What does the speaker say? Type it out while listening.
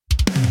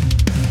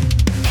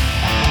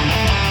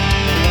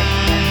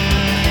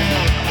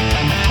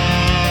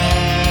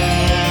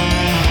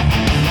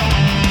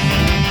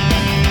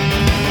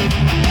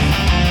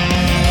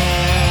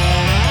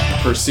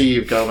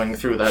perceive going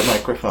through that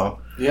microphone.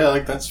 Yeah,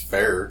 like, that's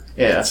fair.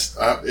 Yeah.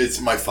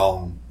 It's my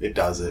phone. It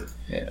does it.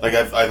 Yeah. Like,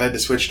 I've had to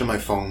switch to my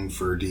phone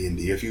for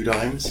D&D a few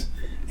times,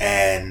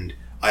 and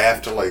I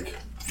have to, like,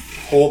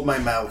 hold my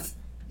mouth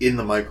in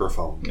the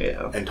microphone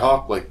and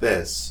talk like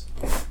this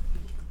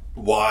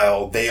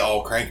while they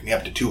all crank me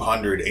up to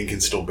 200 and can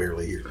still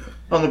barely hear me.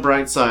 On the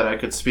bright side, I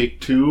could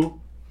speak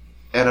to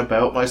and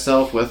about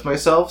myself with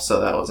myself,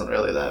 so that wasn't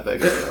really that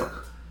big a deal.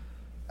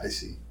 I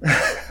see.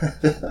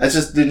 I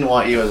just didn't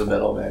want you as a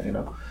middleman, you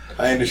know?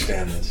 I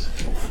understand this.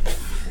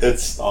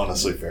 It's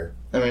honestly fair.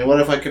 I mean,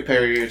 what if I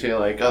compare you to,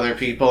 like, other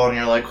people, and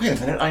you're like, wait a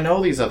minute, I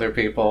know these other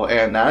people,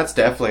 and that's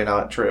definitely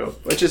not true,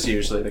 which is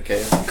usually the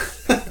case.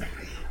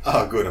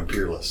 Oh, good, I'm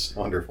peerless.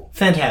 Wonderful.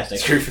 Fantastic.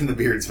 Straight from the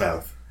beard's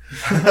mouth.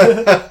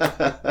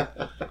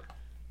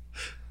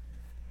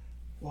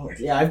 Lord,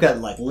 yeah, I've got,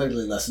 like,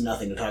 literally less than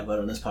nothing to talk about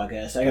on this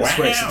podcast. I got to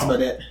switch, that's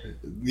about it.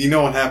 You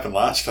know what happened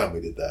last time we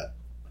did that?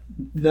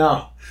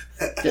 No.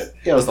 Yeah,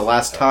 it was the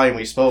last time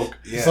we spoke.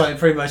 Yeah, It's like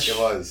pretty much... it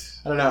was.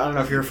 I don't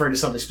know if you're referring to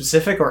something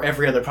specific or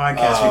every other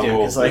podcast we do,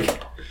 because,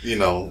 like... You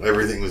know,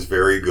 everything was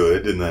very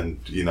good, and then,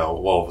 you know,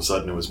 all of a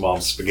sudden it was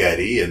Mom's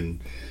Spaghetti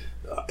and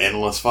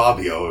Endless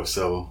Fabio,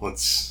 so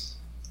let's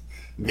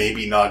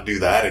maybe not do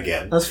that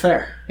again. That's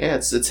fair. Yeah,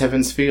 it's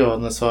Heaven's Feel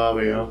in this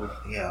Fabio.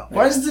 Yeah.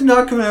 Why is it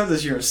not coming out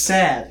this year? It's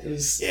sad.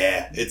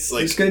 Yeah, it's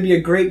like... It's going to be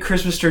a great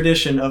Christmas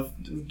tradition of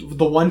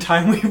the one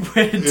time we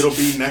went. It'll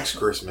be next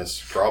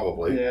Christmas,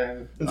 probably. Yeah.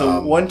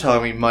 The one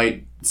time we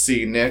might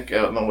see Nick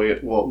out on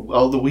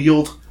the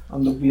Weald.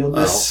 On the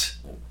wheelbus.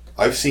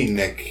 I've seen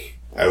Nick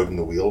out in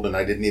the Weald, and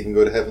I didn't even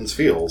go to Heaven's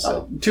Field,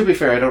 so... To be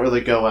fair, I don't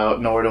really go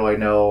out, nor do I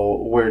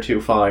know where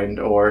to find,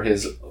 or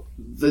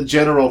the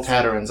general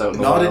patterns out in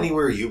the Not wild.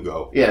 anywhere you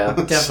go. Yeah.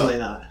 Definitely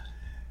not.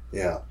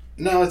 Yeah.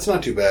 No, it's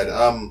not too bad.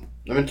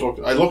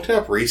 I looked it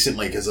up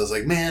recently because I was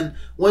like, man,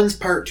 when's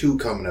part 2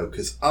 coming out?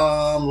 Because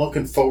I'm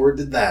looking forward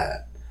to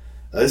that.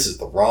 This is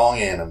the wrong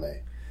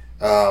anime.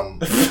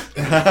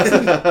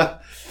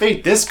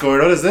 Fate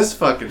Discord, what is this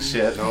fucking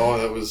shit? No,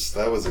 that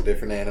was a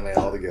different anime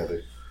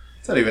altogether.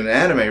 It's not even an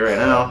anime right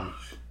now.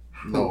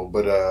 No,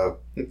 but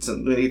We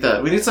need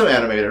that. We need some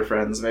animator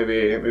friends.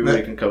 Maybe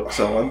we can coax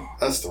someone.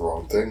 that's the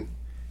wrong thing.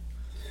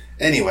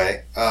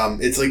 Anyway,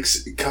 it's like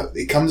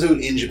it comes out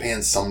in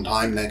Japan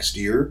sometime next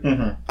year.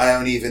 Mm-hmm. I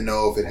don't even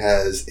know if it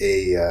has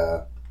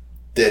a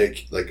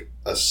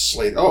a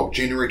slate. Oh,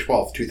 January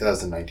 12th,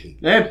 2019.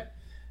 Yeah.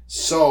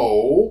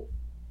 So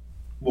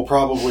we'll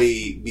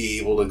probably be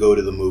able to go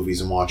to the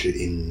movies and watch it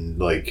in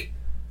like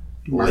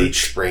late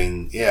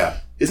spring. Yeah,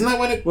 isn't that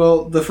when it?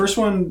 Well, the first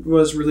one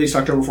was released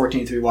October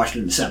 14th. We watched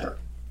it in December.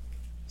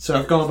 So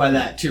if going by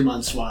that, 2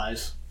 months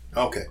wise.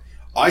 Okay,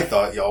 I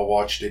thought y'all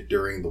watched it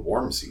during the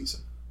warm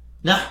season.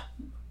 No.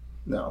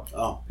 No.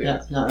 Oh,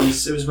 Yeah. No.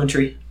 It was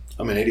wintry.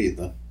 I'm an idiot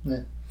then.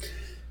 Yeah.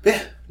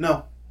 Yeah,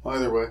 no.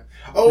 Either way.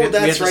 Oh, We had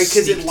that's to right,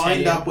 because it sneak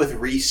lined Teddy up with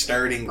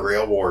restarting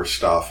Grail War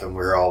stuff, and we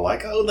were all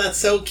like, oh, that's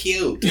so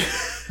cute.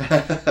 We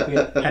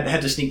had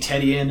to sneak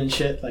Teddy in and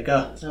shit. Like,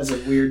 oh, that was a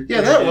weird...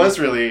 Yeah, that was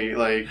really,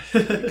 like...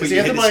 But Because you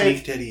you had had to to buy...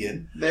 sneak Teddy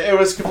in. It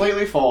was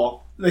completely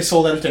full. They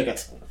sold out of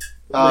tickets.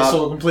 They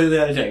sold completely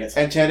out of tickets.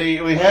 And Teddy,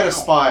 we had a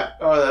spot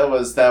that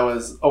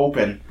was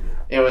open.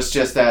 It was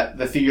just that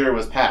the theater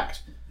was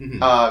packed.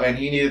 Mhm. And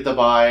he needed to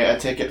buy a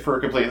ticket for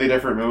a completely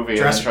different movie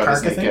Jurassic and then try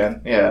Park, to I sneak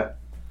think? in. Yeah.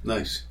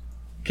 Nice.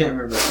 Can't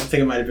remember. I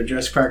think it might have been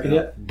Jurassic Park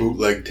yet.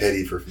 Bootleg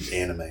Teddy for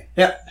anime.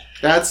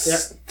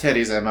 That's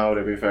Teddy's MO,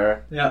 to be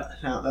fair. Yeah.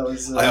 No, that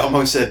was... I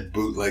almost said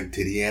bootleg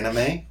titty anime,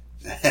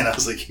 and I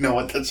was like, you know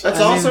what, that's That's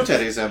I also mean-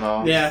 Teddy's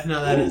MO. Yeah,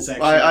 no, that is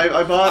actually...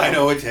 I bought... I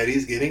know what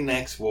Teddy's getting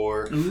next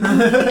for.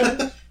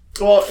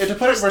 Well, to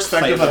put it in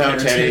perspective Fight on how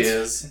with Teddy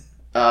parents. is,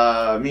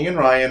 me and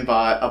Ryan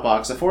bought a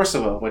box of Force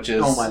of Will, which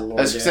is Oh my lord,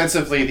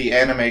 ostensibly the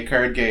anime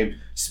card game,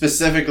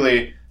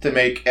 specifically to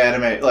make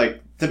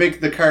to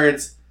make the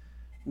cards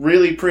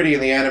really pretty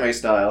in the anime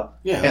style.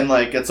 Yeah. And,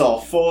 like, it's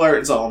all full art,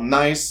 it's all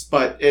nice,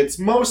 but it's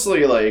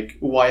mostly, like,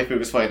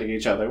 waifus fighting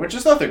each other, which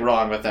is nothing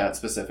wrong with that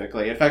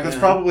specifically. In fact, that's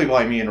probably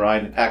why me and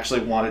Ryan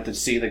actually wanted to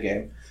see the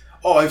game.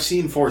 Oh, I've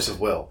seen Force of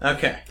Will.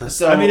 Okay.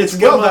 So, I mean, it's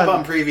Well well up done.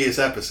 on previous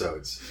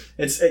episodes.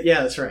 It's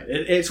yeah, that's right.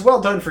 It's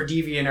well done for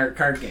DeviantArt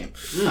card game.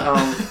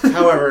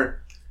 however,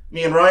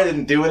 me and Ryan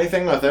didn't do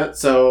anything with it,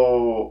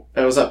 so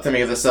it was up to me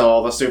to sell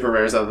all the super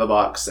rares out of the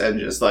box and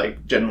just,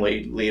 like,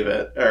 generally leave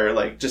it, or,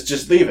 like,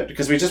 just leave it,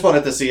 because we just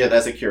wanted to see it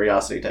as a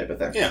curiosity type of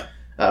thing. Yeah.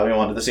 We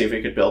wanted to see if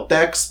we could build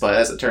decks, but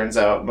as it turns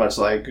out, much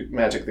like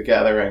Magic the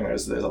Gathering,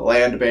 there's a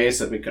land base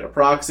that we could have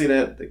proxied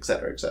it,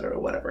 etc.,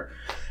 whatever.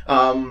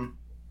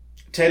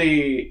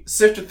 Teddy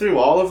sifted through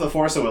all of the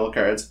Force of Will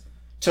cards,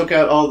 took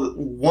out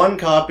one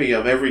copy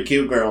of every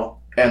Q girl,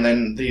 and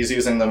then he's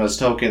using them as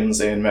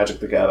tokens in Magic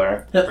the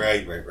Gathering.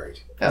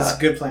 Right. That's a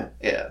good plan.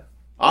 Yeah.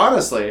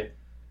 Honestly,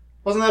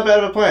 wasn't that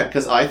bad of a plan,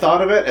 because I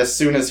thought of it as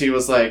soon as he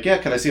was like, yeah,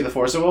 can I see the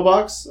Force of Will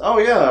box? Oh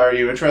yeah, are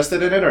you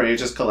interested in it? Or are you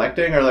just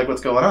collecting? Or, like,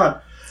 what's going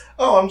on?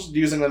 Oh, I'm just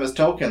using them as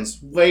tokens.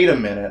 Wait a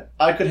minute.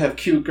 I could have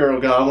cute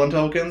girl goblin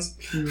tokens.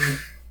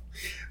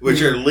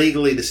 which are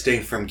legally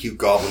distinct from cute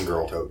Goblin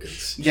Girl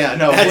tokens. Yeah,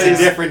 no, that's please.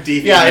 a different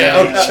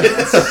deviation.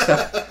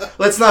 Yeah.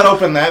 Let's not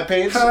open that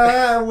page.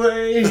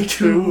 Highway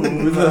to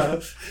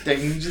the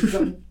danger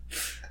zone.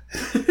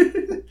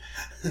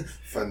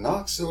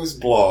 Phenoxo's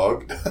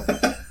blogged.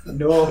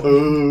 No.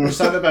 There's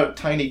something about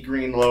tiny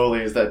green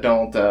lolies that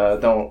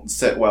don't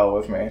sit well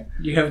with me.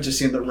 You haven't just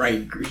seen the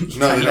right green.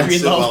 No, they don't green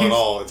sit well lollies. at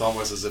all. It's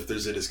almost as if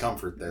there's a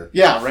discomfort there.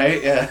 Yeah,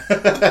 right? Yeah.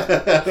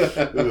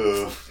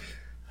 Ugh.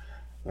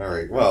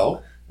 Alright,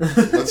 well,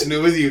 what's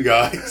new with you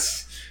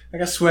guys? I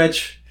got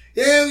Switch.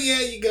 Yeah,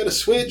 you got a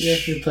Switch. Yeah,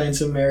 we were playing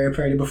some Mario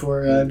Party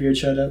before Beard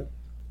showed up.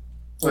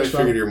 I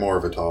figured you're more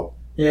of a top.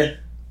 Yeah.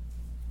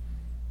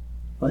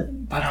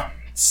 What?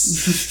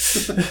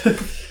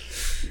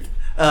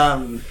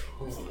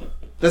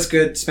 That's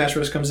good. Smash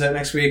Bros. Comes out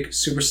next week.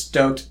 Super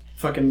stoked.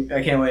 Fucking,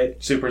 I can't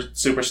wait. Super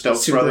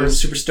stoked, brothers.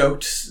 Super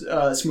stoked,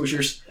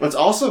 smooshers. What's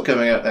also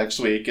coming out next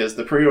week is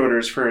the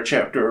pre-orders for a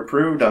chapter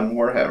approved on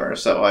Warhammer,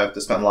 so I have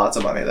to spend lots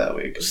of money that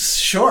week.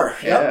 Sure.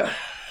 Yeah. Yep.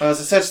 Well, it's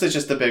essentially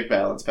just a big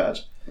balance patch.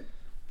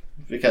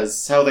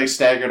 Because how they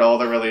staggered all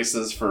the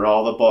releases for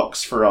all the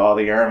books for all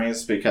the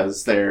armies,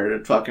 because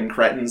they're fucking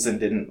cretins and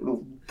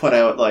didn't put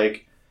out,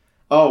 like,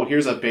 oh,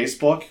 here's a base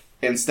book.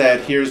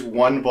 Instead, here's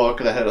one book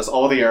that has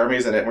all the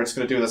armies in it. We're just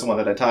going to do this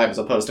one at a time as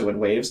opposed to in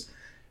waves.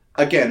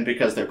 Again,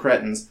 because they're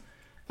cretins.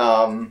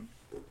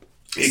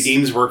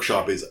 Games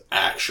Workshop is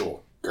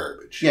actual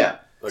garbage. Yeah.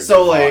 Like,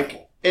 so,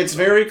 vile. it's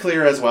very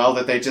clear as well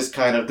that they just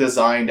kind of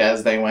designed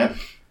as they went.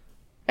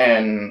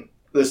 And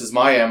this is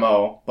my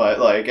MO,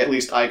 but, at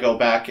least I go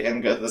back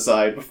and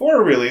decide,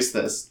 before we release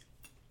this,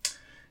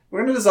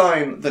 we're going to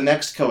design the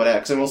next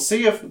codex, and we'll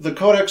see if the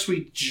codex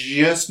we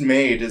just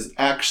made is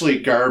actually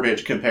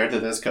garbage compared to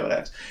this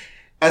codex.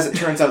 As it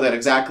turns out, that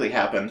exactly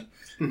happened.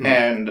 Mm-hmm.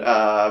 And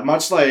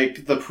much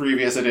like the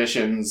previous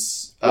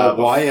editions...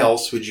 why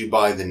else would you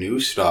buy the new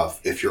stuff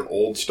if your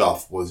old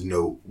stuff was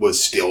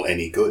still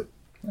any good?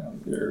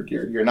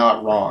 You're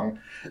not wrong.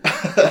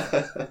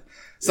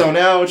 So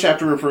now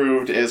Chapter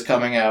Approved is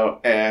coming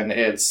out, and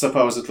it's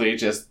supposedly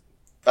just,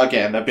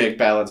 again, a big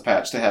balance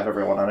patch to have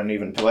everyone on an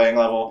even playing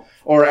level,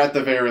 or at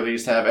the very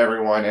least have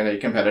everyone in a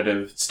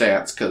competitive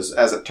stance, because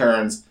as it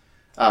turns,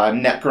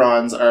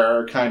 Necrons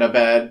are kind of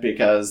bad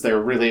because they're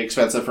really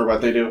expensive for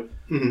what they do.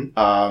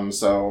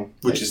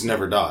 Mm-hmm. Which is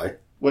never die.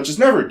 Which is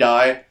never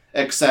die,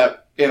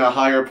 except in a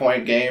higher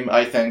point game,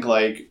 I think,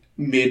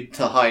 mid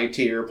to high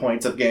tier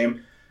points of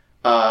game.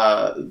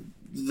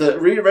 The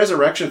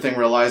resurrection thing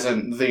relies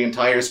on the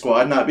entire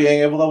squad not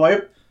being able to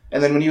wipe,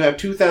 and then when you have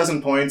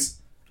 2,000 points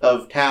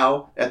of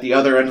Tau at the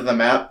other end of the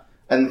map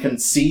and can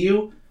see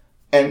you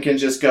and can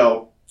just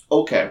go,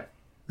 okay,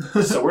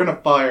 so we're going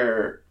to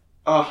fire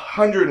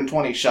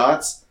 120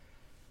 shots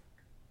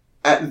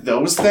at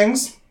those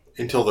things.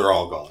 Until they're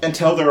all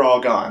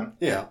gone.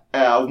 Yeah.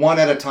 One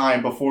at a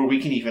time before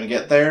we can even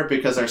get there,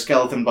 because our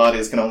skeleton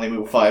bodies can only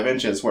move 5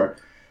 inches, where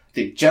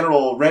the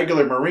general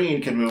regular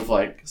Marine can move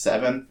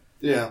 7.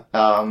 Yeah.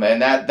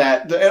 And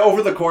that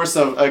over the course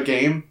of a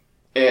game,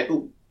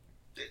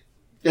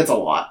 it's a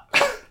lot.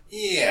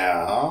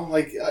 Yeah,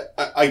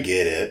 I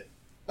get it.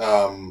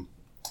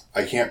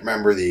 I can't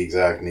remember the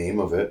exact name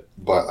of it,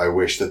 but I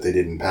wish that they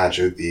didn't patch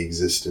out the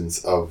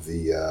existence of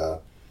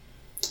the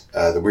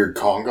weird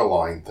conga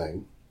line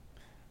thing,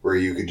 where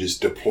you could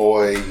just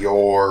deploy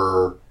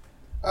your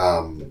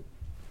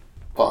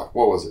what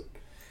was it?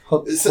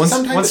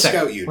 Some kind of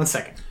scout unit. 1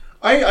 second.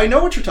 I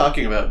know what you're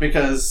talking about,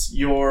 because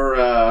you're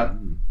yeah,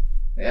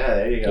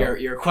 there you go.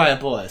 You're a quiet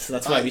boy, so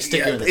that's why we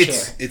stick you in the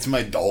chair. It's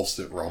my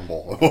dulcet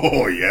rumble.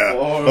 Oh yeah!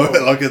 Whoa.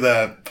 Look at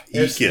that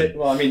ekin.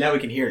 Well, now we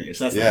can hear you,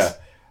 so that's yeah. nice.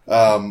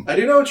 I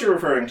do know what you're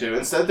referring to.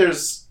 Instead,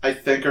 there's, I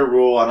think, a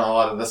rule on a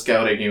lot of the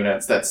scouting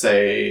units that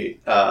say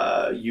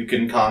you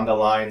can conga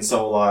line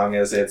so long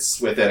as it's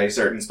within a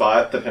certain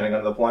spot, depending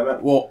on the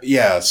deployment. Well,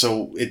 yeah,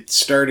 so it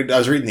started... I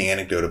was reading the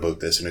anecdote about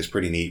this, and it was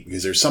pretty neat,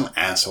 because there's some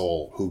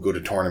asshole who go to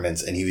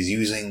tournaments, and he was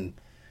using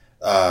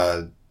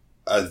a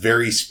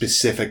very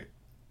specific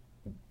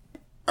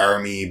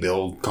army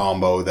build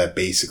combo that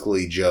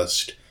basically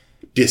just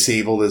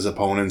disabled his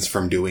opponents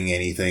from doing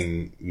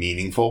anything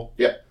meaningful.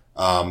 Yeah.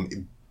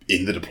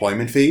 In the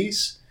deployment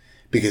phase,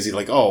 because he's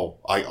like,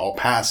 I'll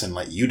pass and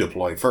let you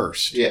deploy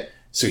first. Yeah.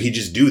 So he'd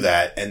just do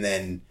that, and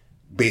then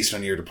based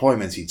on your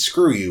deployments, he'd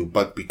screw you,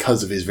 but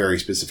because of his very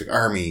specific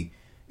army,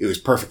 it was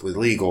perfectly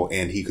legal,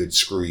 and he could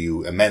screw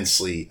you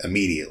immensely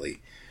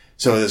immediately.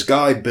 So this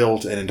guy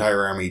built an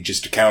entire army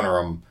just to counter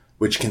him,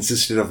 which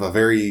consisted of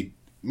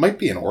might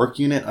be an orc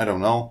unit, I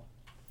don't know.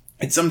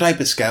 It's some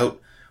type of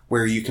scout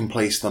where you can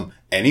place them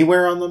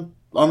anywhere on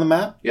the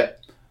map. Yeah.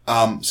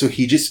 So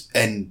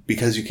and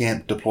because you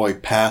can't deploy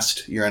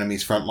past your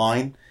enemy's front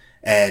line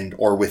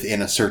or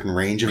within a certain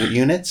range of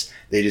units,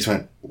 they just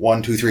went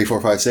 1, 2, 3,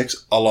 4, 5,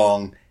 6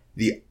 along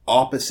the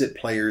opposite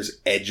player's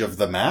edge of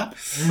the map.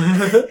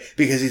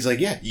 Because he's like,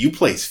 yeah, you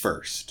place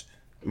first,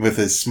 with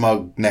his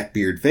smug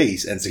neckbeard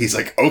face. And so he's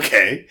like,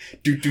 okay,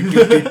 do.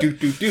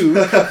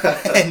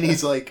 And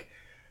he's like,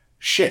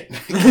 shit,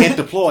 can't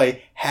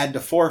deploy, had to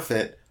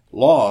forfeit,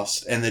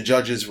 lost, and the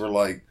judges were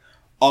like,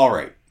 all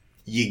right,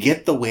 you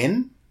get the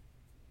win.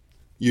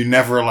 You're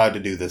never allowed to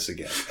do this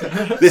again.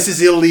 This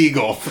is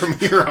illegal from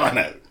here on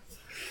out.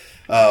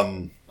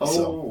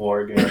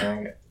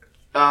 Wargaming.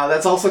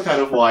 That's also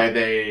kind of why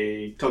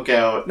they they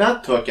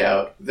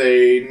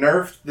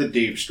nerfed the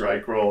Deep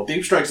Strike rule.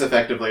 Deep Strike's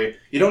effectively,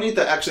 you don't need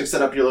to actually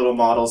set up your little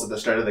models at the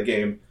start of the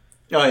game.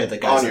 Oh yeah, the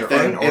guys on your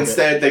thing.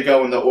 Instead, they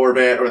go in the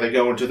orbit, or they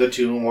go into the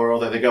tomb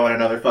world, or they go in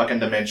another fucking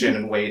dimension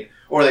and wait,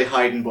 or they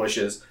hide in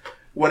bushes.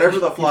 Whatever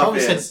the fluff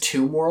is. You probably said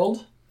Tomb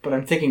World, but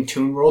I'm thinking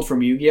Toon World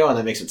from Yu-Gi-Oh, and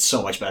that makes it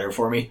so much better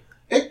for me.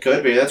 It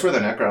could be. That's where the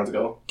Necrons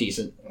go.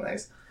 Decent.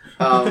 Nice.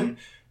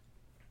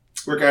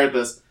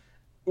 Regardless,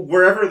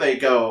 wherever they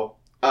go,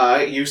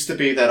 it used to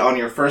be that on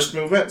your first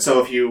movement,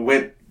 so if you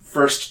went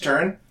first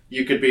turn,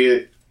 you could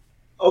be,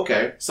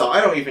 okay, so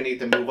I don't even need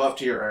to move up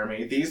to your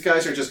army. These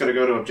guys are just going to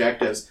go to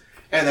objectives.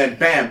 And then,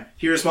 bam,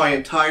 here's my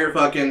entire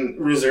fucking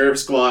reserve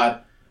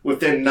squad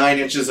within 9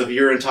 inches of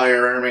your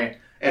entire army.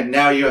 And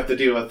now you have to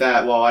deal with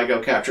that while I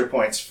go capture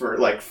points for,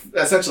 like,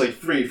 essentially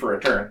 3 for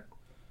a turn.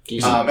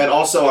 And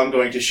also I'm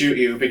going to shoot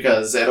you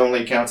because it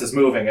only counts as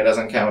moving. It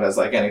doesn't count as,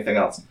 like, anything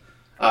else.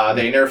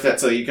 They nerfed that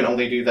so you can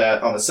only do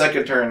that on the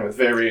second turn with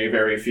very,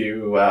 very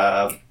few,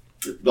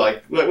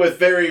 with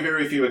very,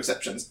 very few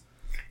exceptions.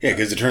 Yeah,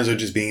 because it turns out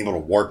just being able to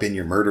warp in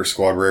your murder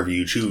squad wherever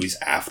you choose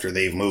after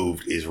they've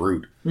moved is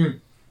rude. A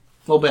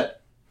little bit.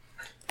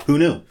 Who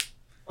knew?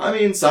 I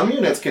mean, some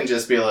units can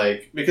just be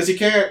like, because you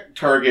can't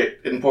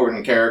target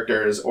important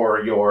characters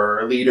or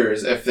your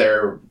leaders if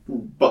they're,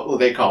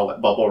 they call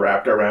it bubble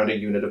wrapped around a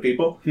unit of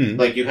people.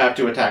 Like, you have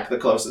to attack the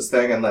closest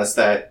thing unless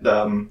that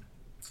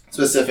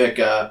specific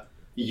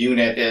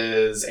unit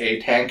is a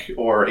tank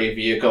or a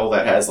vehicle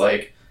that has,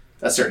 like,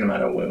 a certain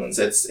amount of wounds.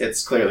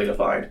 It's clearly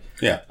defined.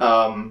 Yeah.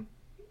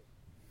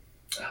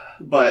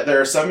 But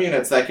there are some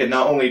units that can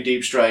not only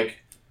deep strike,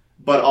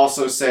 but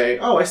also say,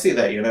 oh, I see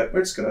that unit.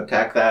 We're just going to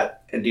attack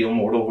that and deal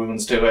mortal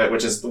wounds to it,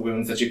 which is the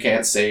wounds that you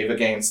can't save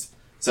against.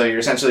 So you're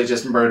essentially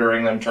just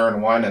murdering them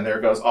turn 1, and there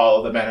goes all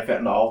of the benefit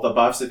and all of the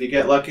buffs if you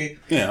get lucky.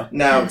 Yeah.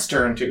 Now it's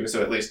turn 2,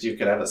 so at least you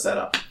could have a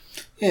setup.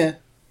 Yeah.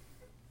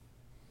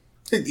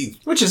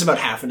 Which is about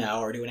half an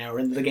hour to an hour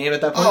into the game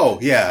at that point. Oh,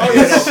 yeah. Oh,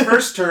 yeah, no,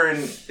 first turn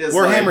is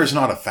Warhammer's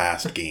not a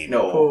fast game.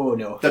 No. Oh,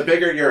 no. The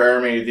bigger your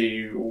army,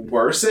 the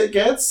worse it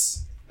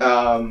gets.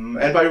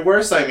 And by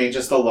worse, I mean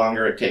just the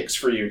longer it takes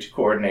for you to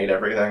coordinate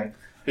everything.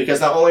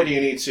 Because not only do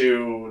you need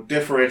to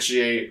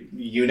differentiate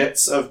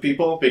units of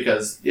people,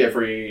 because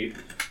every,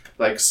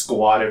 like,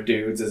 squad of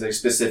dudes is a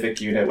specific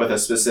unit with a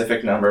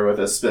specific number, with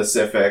a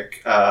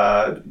specific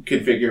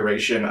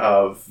configuration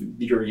of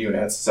your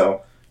units.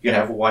 So you can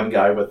have one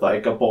guy with,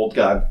 like, a bolt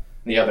gun, and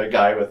the other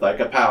guy with, like,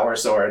 a power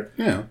sword.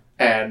 Yeah.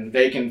 And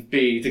they can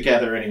be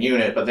together in a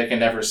unit, but they can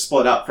never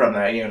split up from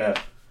that unit.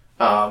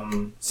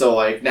 So,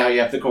 like, now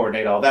you have to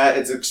coordinate all that.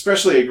 It's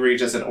especially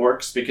egregious in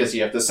orcs because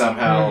you have to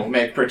somehow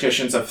make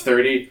partitions of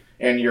 30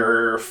 in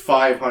your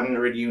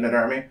 500 unit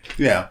army.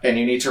 Yeah. And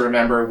you need to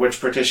remember which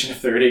partition of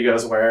 30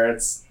 goes where.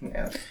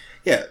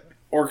 Yeah,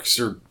 orcs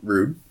are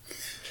rude.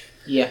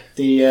 Yeah,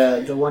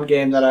 the one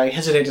game that I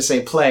hesitate to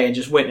say play and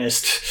just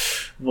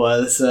witnessed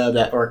was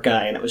that orc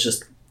guy, and it was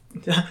just,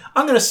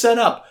 I'm going to set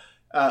up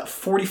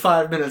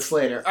 45 minutes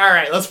later. All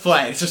right, let's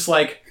play. It's just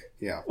like,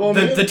 yeah. Well,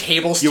 the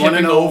table's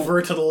tipping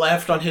over to the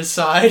left on his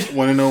side.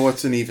 Want to know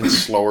what's an even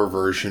slower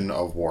version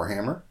of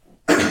Warhammer?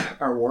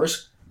 Our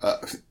Wars?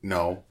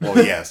 No. Well,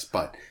 yes,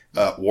 but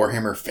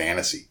Warhammer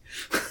Fantasy.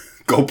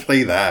 Go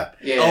play that.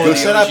 Yeah. Go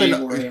set up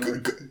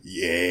an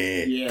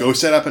yeah. Go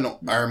set up an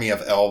army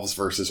of elves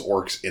versus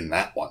orcs in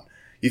that one.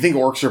 You think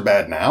orcs are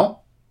bad now?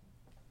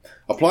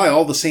 Apply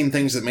all the same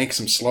things that makes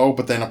them slow,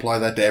 but then apply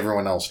that to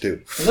everyone else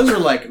too. And those were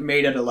like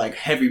made out of like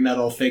heavy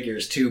metal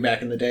figures too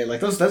back in the day. Like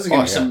those are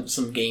giving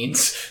some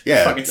gains.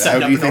 Yeah. How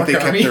do you think they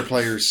kept their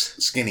players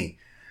skinny?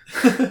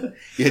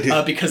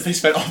 Because they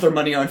spent all their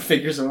money on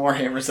figures and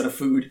Warhammer instead of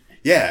food.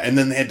 Yeah, and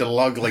then they had to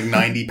lug like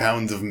 90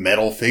 pounds of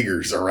metal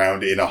figures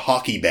around in a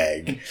hockey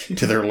bag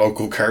to their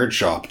local card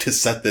shop to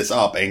set this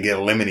up and get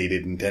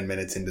eliminated in 10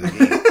 minutes into the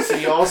game. So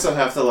you also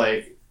have to,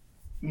 like,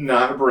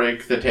 not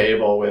break the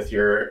table with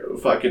your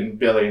fucking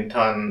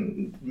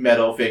billion-ton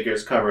metal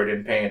figures covered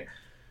in paint.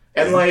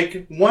 And,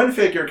 like, one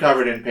figure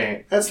covered in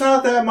paint, that's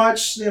not that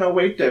much,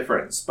 weight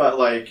difference. But,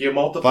 like, you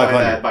multiply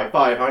that by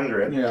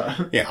 500.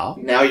 Yeah.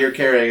 Now you're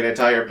carrying an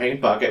entire paint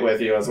bucket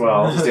with you as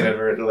well, just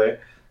inadvertently.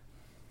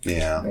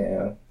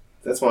 Yeah.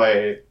 That's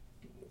why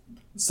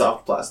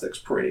soft plastic's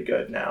pretty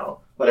good now.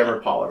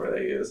 Whatever polymer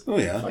they use. Oh,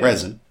 yeah.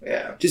 Resin.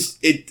 Yeah. Just,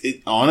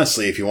 it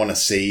honestly, if you want to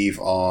save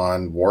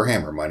on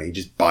Warhammer money,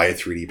 just buy a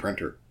 3D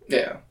printer.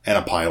 Yeah. And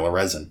a pile of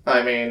resin.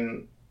 I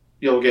mean,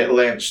 you'll get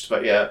lynched,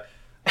 but yeah.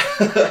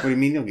 What do you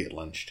mean you'll get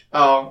lynched?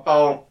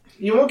 Oh,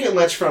 you won't get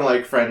lynched from,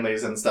 like,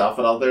 friendlies and stuff,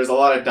 but there's a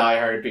lot of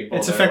diehard people.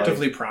 It's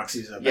effectively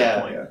proxies at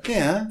that point.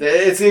 Yeah.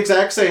 It's the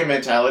exact same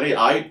mentality.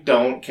 I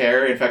don't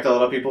care. In fact, a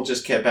lot of people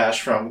just kit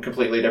bash from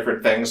completely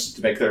different things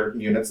to make their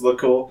units look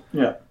cool.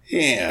 Yeah.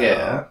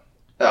 Yeah.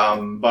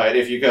 But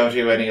if you go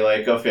to any,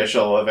 like,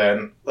 official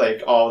event,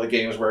 like, all the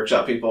Games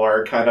Workshop people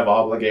are kind of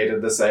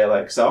obligated to say,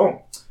 like,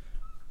 so,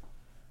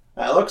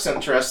 that looks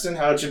interesting,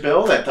 how'd you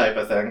build that type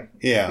of thing?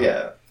 Yeah.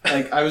 Yeah.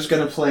 Like, I was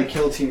going to play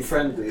Kill Team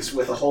Friendlies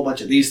with a whole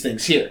bunch of these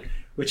things here,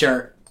 which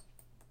are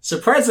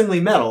surprisingly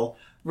metal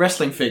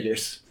wrestling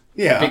figures.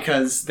 Yeah.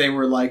 Because they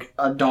were like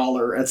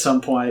 $1 at some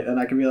point, and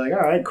I could be like,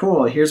 alright,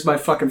 cool, here's my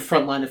fucking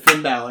front line of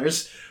Finn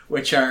Balor's,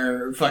 which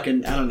are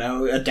fucking, I don't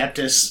know,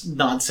 Adeptus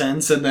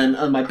nonsense, and then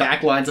on my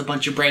back line's a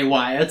bunch of Bray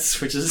Wyatts,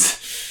 which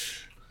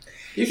is...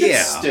 You could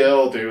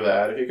still do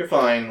that if you could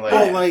find, like...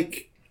 Well,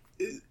 like,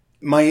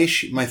 my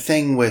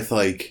thing with,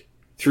 like,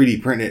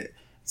 3D printed...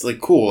 It's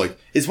like cool. Like,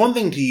 it's one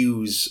thing to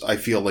use, I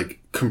feel like,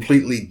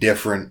 completely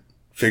different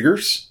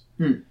figures,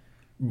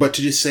 but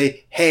to just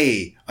say,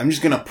 "Hey, I'm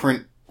just gonna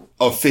print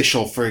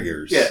official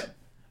figures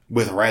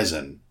with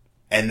resin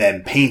and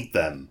then paint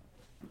them."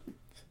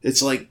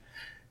 It's like,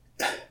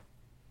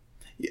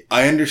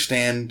 I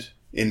understand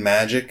in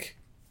Magic,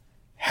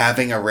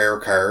 having a rare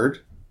card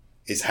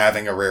is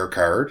having a rare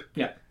card,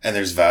 and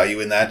there's value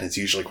in that. And it's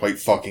usually quite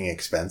fucking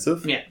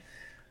expensive,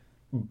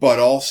 but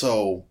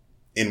also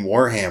in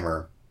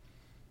Warhammer.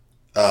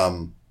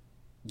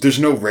 There's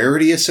no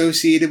rarity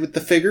associated with the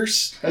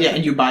figures. Yeah,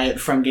 and you buy it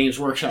from Games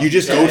Workshop. You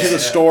just go to the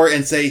store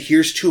and say,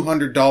 "Here's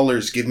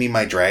 $200. Give me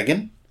my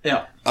dragon."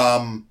 Yeah.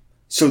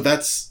 So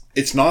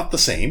it's not the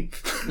same.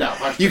 No,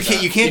 you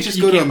can't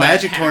just go to a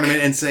Magic tournament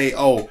and say,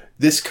 "Oh,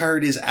 this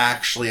card is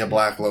actually a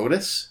Black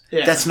Lotus."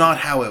 Yeah. That's not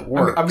how it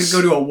works. I'm going to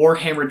go to a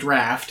Warhammer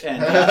draft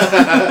and...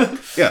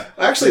 Yeah.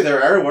 Actually,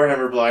 there are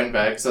Warhammer blind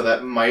bags, so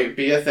that might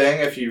be a thing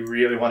if you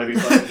really want to be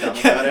fucking dumb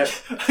about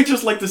it. I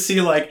just like to see,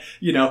 like,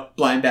 you know,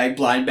 blind bag,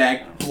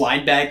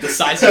 the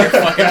size of your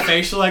fucking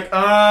face. You're like,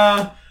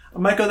 I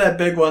might go that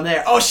big one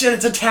there. Oh shit,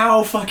 it's a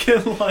Tau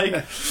fucking, like...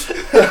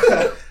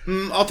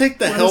 I'll take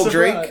the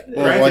Helldrake.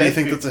 Well, why do you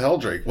think that's a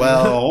Helldrake?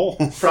 Well...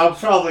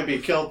 Probably be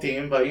Kill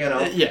Team, but, you know.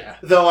 Yeah.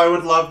 Though I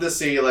would love to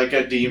see, like,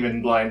 a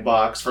Demon blind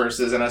box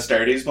versus an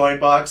Astartes blind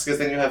box, because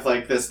then you have,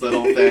 like, this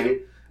little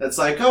thing that's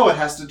like, oh, it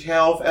has to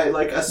have,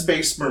 like, a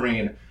Space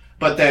Marine.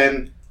 But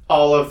then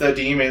all of the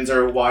demons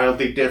are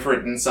wildly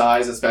different in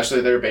size, especially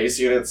their base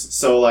units.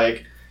 So,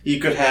 like, you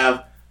could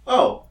have,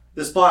 oh...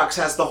 This box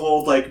has to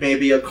hold, like,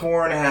 maybe a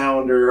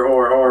Cornhound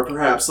or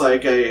perhaps,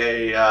 like,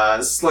 a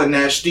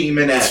Slaanesh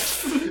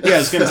Demonette. Yeah, I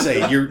was gonna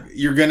say,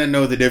 you're gonna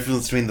know the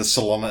difference between the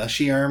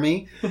Slaaneshi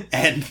army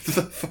and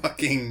the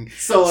fucking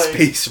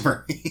Space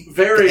Marine.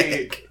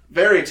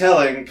 Very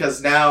telling,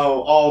 because now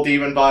all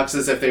demon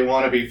boxes, if they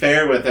want to be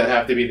fair with it,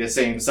 have to be the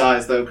same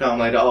size. They'll come,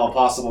 like, all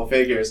possible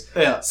figures.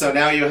 Yeah. So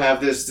now you have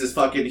this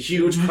fucking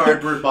huge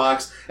cardboard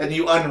box, and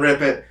you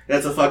unrip it, and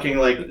it's a fucking,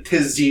 like,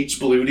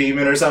 Tzeentch blue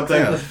demon or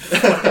something.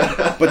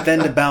 Yeah. But then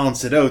to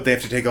balance it out, they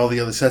have to take all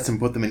the other sets and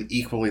put them in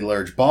equally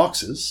large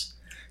boxes,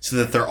 so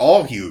that they're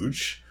all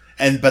huge,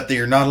 but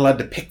you're not allowed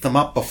to pick them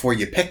up before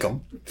you pick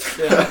them.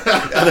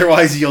 Yeah.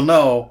 Otherwise you'll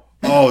know,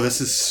 oh,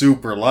 this is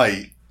super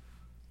light.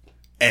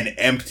 And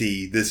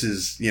empty, this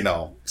is, you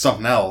know,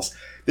 something else.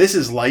 This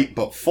is light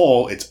but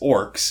full, it's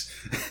orcs.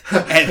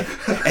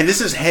 and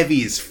this is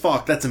heavy as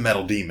fuck, that's a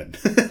metal demon.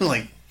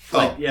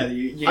 Yeah,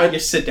 you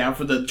sit down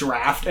for the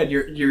draft and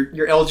your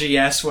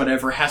LGS,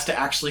 whatever, has to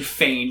actually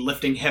feign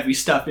lifting heavy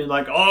stuff. You're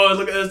like, oh,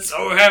 look at it, it's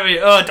so heavy,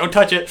 oh, don't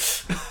touch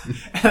it.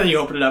 And then you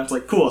open it up, it's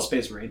like, cool,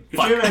 Space Marine.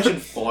 Could you imagine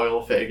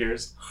foil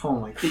figures? Oh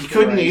my god. You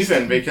couldn't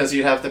even, because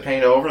you'd have to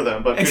paint over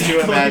them, but could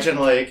you imagine,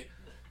 like,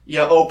 you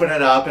open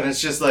it up and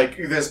it's just like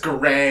this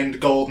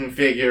grand golden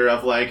figure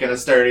of like an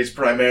Astartes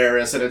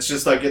Primaris, and it's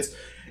just like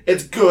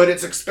it's good,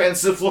 it's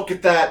expensive, look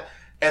at that,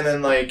 and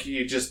then like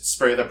you just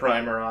spray the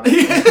primer on it.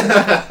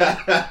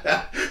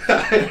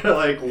 You're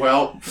like,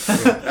 well,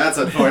 that's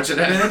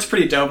unfortunate. I mean, that's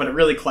pretty dope, but it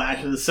really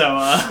clashes. So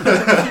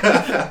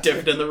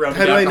dipped in the rum.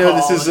 How do I know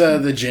this is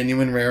the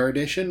genuine rare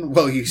edition?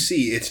 Well, you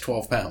see, it's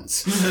 12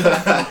 pounds.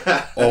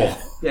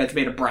 Oh. Yeah, it's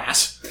made of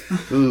brass.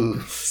 Ooh.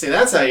 See,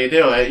 that's how you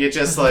do it. You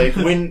just like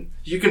when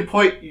you can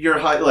put your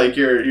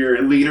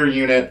your leader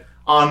unit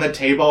on the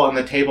table, and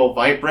the table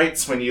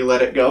vibrates when you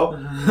let it go.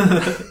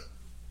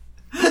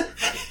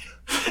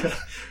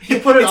 You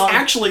put it. It's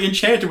actually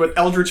enchanted with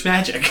Eldritch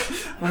Magic.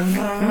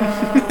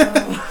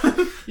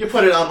 You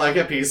put it on like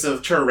a piece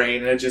of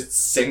terrain, and it just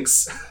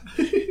sinks.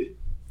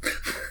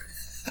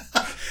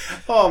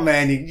 Oh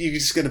man, you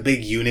just got a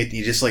big unit. And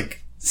you just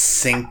like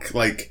sink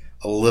like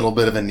a little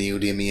bit of a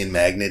neodymium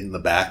magnet in the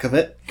back of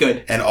it.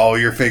 Good. And all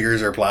your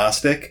figures are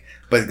plastic,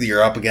 but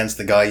you're up against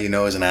the guy you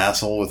know is an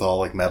asshole with all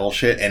like metal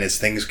shit, and his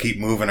things keep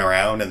moving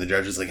around, and the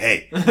judge is like,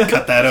 hey,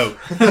 cut that out.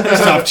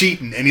 Stop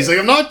cheating. And he's like,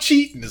 I'm not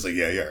cheating. He's like,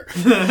 yeah, you are.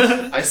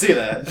 I see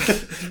that.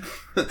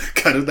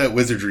 Cut out that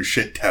wizardry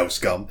shit, Tau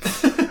scum.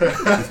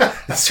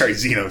 Sorry,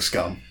 Xeno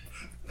scum.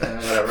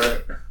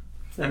 Whatever.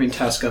 I mean,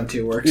 Tau scum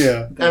too works.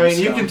 Yeah. I mean,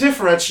 you can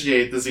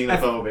differentiate the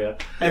xenophobia.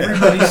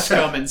 Everybody's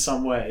scum in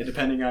some way,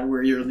 depending on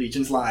where your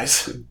allegiance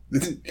lies.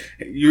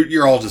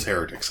 You're all just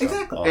heretics. Scum.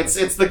 Exactly.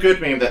 It's the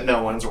good meme that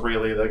no one's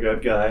really the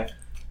good guy.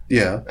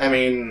 Yeah. I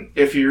mean,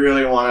 if you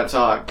really want to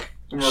talk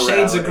morality,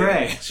 Shades of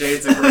Grey.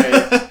 Shades of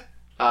Grey.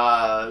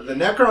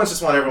 The Necrons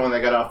just want everyone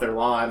to get off their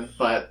lawn,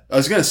 but... I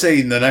was going to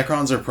say, the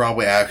Necrons are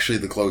probably actually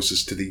the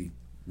closest to the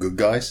good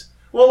guys.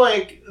 Well,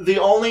 like, the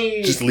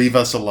only... Just leave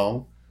us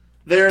alone.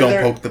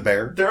 Don't poke the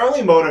bear. Their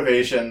only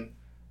motivation,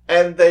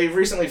 and they've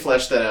recently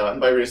fleshed that out, and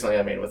by recently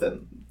I mean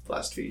within the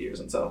last few years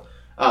and so,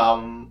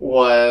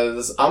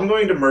 was, I'm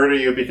going to murder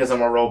you because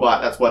I'm a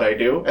robot, that's what I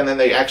do. And then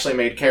they actually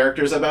made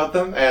characters about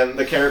them, and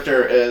the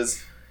character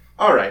is,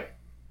 alright,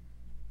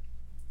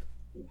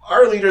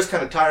 our leader's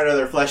kind of tired of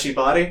their fleshy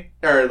body,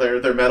 or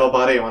their metal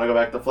body, I want to go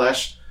back to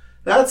flesh.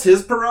 That's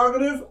his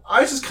prerogative.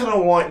 I just kind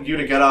of want you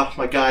to get off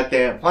my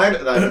goddamn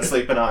planet that I've been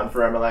sleeping on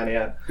for a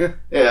millennia.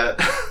 Yeah.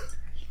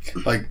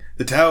 Like,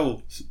 the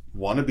Tau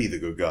want to be the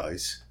good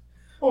guys.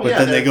 Well, but yeah,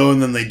 then they go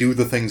and then they do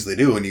the things they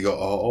do, and you go,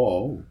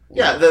 oh.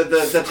 Yeah,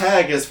 the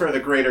tag is for the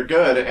greater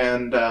good,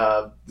 and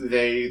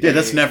they... Yeah,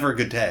 that's never a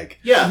good tag.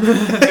 Yeah.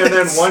 And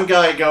then one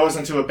guy goes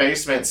into a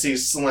basement,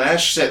 sees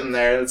Slaanesh sitting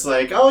there, and it's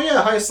like, oh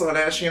yeah, hi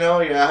Slaanesh,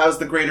 yeah, how's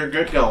the greater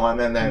good going?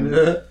 And then,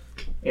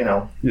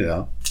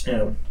 Yeah.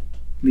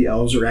 The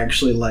elves are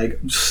actually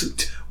like,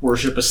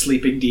 worship a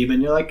sleeping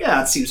demon. You're like,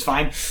 yeah, it seems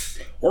fine.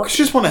 Orcs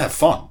just want to have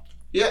fun.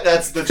 Yeah,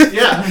 that's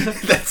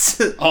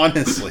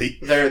honestly.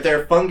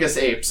 They're fungus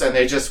apes, and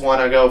they just want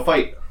to go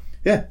fight.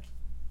 Yeah.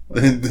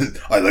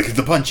 I like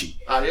the punchy.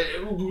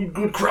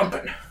 Good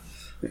crumpin'.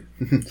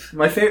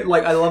 My favorite,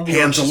 like, I love the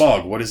Hands orcs. a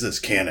log. What is this?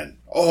 Cannon.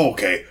 Oh,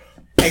 okay.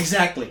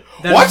 Exactly.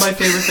 That's my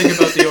favorite thing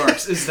about the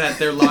orcs, is that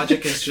their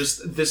logic is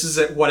just, this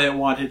is what I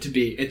want it to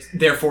be.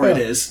 Therefore it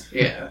is.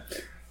 Yeah.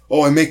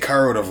 Oh, I make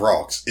car out of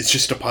rocks. It's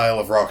just a pile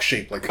of rocks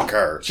shaped like a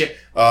car.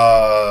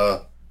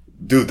 Yeah.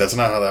 Dude, that's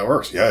not how that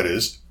works. Yeah, it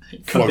is.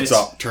 Floats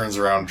up, turns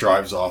around,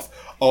 drives off.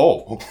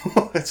 Oh.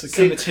 It's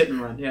like hit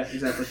and run. Yeah,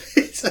 exactly.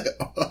 It's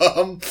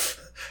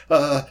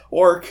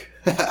orc,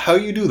 how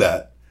you do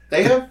that?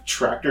 They have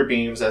tractor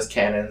beams as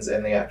cannons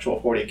in the actual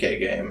 40k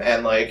game,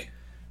 and like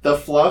the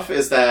fluff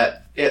is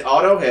that it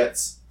auto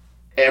hits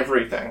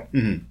everything.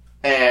 Mm-hmm.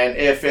 And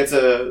if it's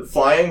a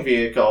flying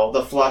vehicle,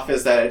 the fluff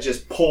is that it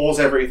just pulls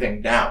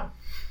everything down.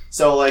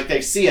 So like they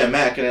see a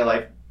mech and they're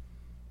like,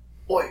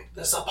 "Oi,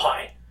 this up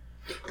high."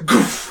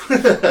 Goof.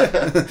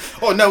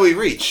 Oh, now we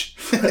reach.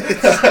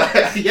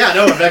 Yeah,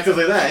 no,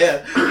 effectively that,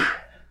 yeah.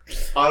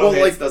 Auto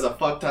hits does a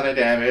fuck ton of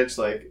damage,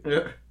 like...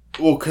 Yeah.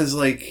 Well, because,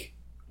 like,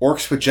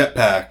 orcs with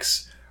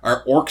jetpacks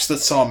are orcs that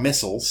saw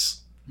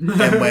missiles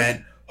and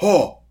went,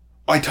 oh,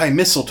 I tie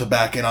missile to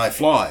back and I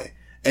fly.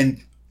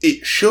 And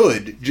it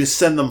should just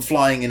send them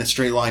flying in a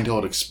straight line till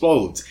it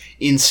explodes.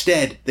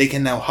 Instead, they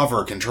can now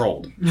hover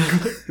controlled.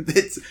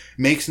 It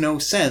makes no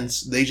sense.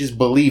 They just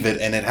believe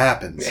it and it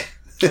happens.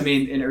 I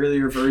mean, in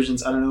earlier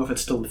versions, I don't know if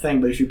it's still the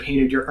thing, but if you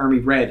painted your army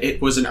red,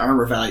 it was an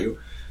armor value.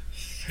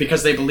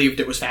 Because they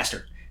believed it was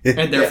faster.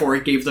 And therefore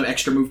it gave them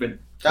extra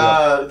movement.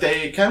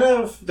 They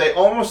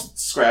almost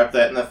scrapped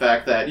that in the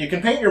fact that you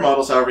can paint your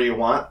models however you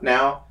want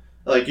now.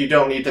 Like, you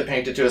don't need to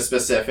paint it to a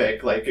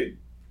specific, like,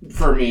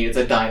 for me, it's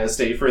a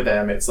dynasty. For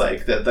them, it's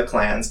like the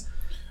clans.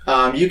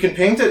 You can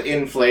paint it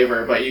in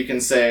flavor, but you can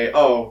say,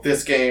 oh,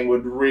 this game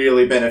would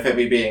really benefit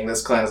me being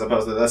this clan as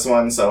opposed to this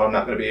one, so I'm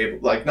not going to be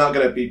not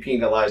going to be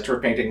penalized for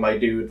painting my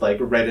dude, like,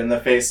 red in the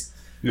face,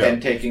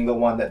 and taking the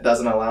one that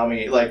doesn't allow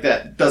me, like,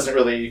 that doesn't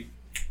really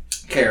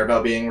care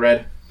about being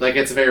red. Like,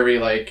 it's very,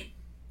 like,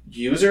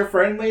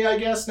 user-friendly, I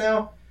guess,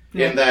 now,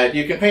 in that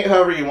you can paint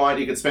however you want,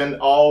 you can spend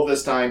all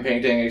this time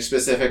painting a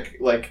specific,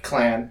 like,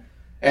 clan,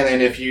 and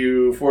then if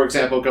you, for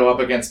example, go up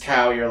against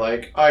Tau, you're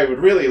like, I would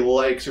really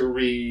like to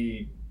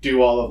re-roll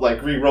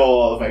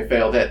all of my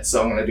failed hits,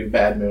 so I'm going to do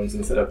bad moons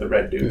instead of the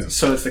red dudes. Yeah.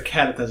 So it's the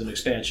Cataclysm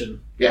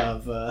expansion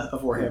of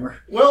Warhammer.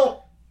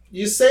 Well,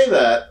 you say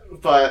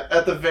that, but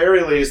at the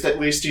very least, at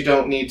least you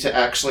don't need to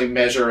actually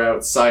measure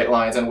out sight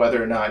lines and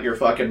whether or not your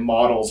fucking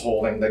model's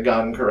holding the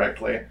gun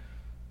correctly.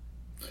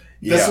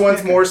 Yeah. This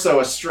one's more so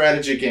a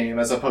strategy game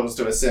as opposed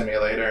to a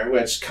simulator,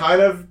 which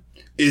kind of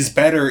is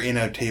better in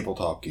a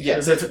tabletop game.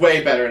 Yes, it's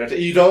way better.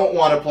 You don't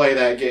want to play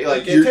that game.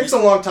 Like, it takes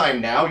a long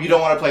time now. You don't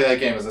want to play that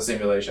game as a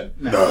simulation.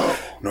 No.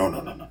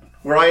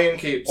 Ryan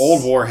keeps...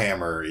 Old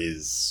Warhammer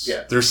is...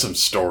 Yeah. There's some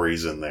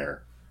stories in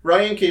there.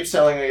 Ryan keeps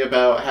telling me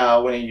about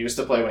how when he used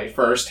to play, when he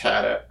first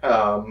had it,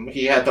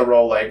 he had to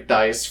roll, like,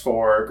 dice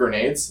for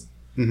grenades.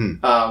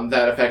 Mm-hmm.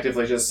 That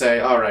effectively just say,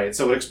 alright,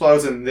 so it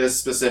explodes in this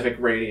specific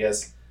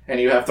radius, and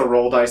you have to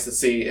roll dice to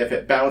see if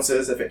it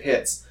bounces, if it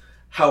hits,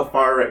 how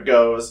far it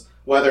goes,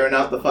 whether or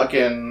not the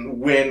fucking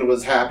wind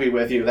was happy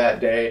with you that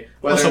day.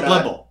 Whether or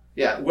not,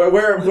 yeah,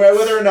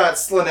 whether or not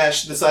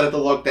Slaanesh decided to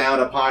look down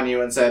upon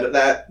you and said,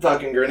 that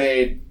fucking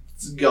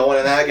grenade's going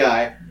in that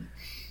guy.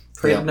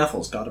 Creative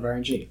Knuffles, God of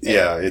RNG.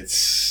 Yeah,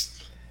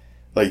 it's...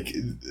 Like,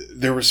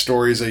 there were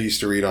stories I used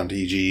to read on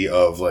TG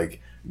of,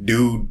 like,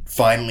 dude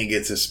finally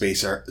gets a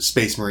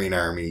Space Marine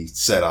army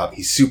set up.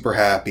 He's super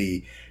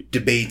happy.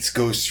 Debates,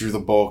 goes through the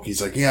book.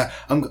 He's like, yeah,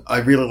 I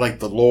really like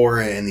the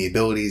lore and the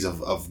abilities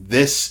of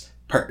this...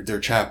 They're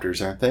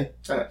chapters, aren't they?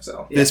 I think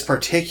so. Yeah. This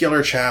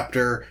particular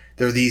chapter,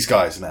 they're these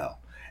guys now.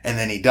 And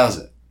then he does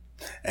it.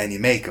 And you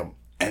make them.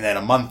 And then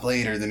a month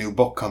later, the new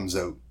book comes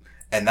out.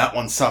 and that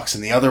one sucks,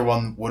 and the other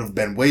one would have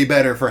been way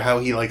better for how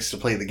he likes to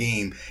play the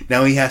game.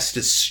 Now he has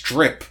to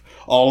strip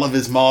all of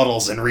his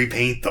models and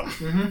repaint them.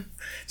 Mm-hmm.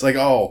 It's like,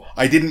 oh,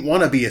 I didn't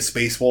want to be a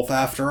Space Wolf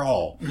after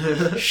all.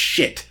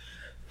 Shit.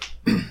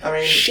 I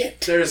mean,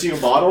 there's you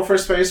model for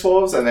Space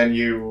Wolves, and then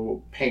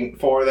you paint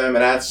for them,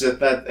 and that's just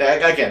that.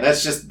 Again,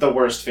 that's just the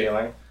worst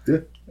feeling.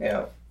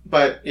 Yeah.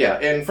 But yeah,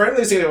 in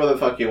friendlies, you do what the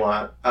fuck you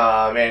want.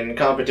 In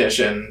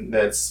competition,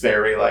 that's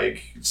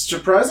very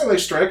surprisingly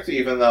strict,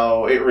 even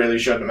though it really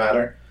shouldn't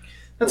matter.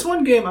 That's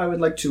one game I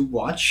would like to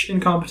watch in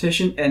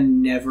competition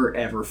and never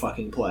ever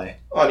fucking play.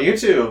 On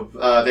YouTube,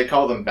 they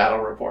call them battle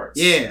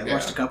reports. Yeah, I've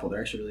watched a couple.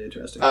 They're actually really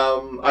interesting.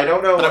 I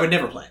don't know, but I would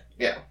never play.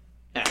 Yeah.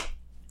 No.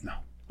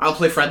 I'll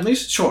play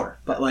friendlies, sure,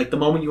 but the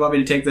moment you want me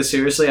to take this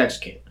seriously, I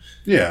just can't.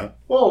 Yeah.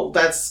 Well,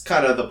 that's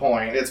kind of the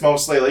point. It's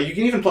mostly you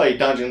can even play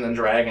Dungeons and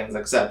Dragons,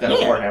 except in a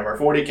Warhammer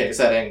 40k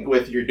setting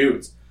with your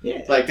dudes.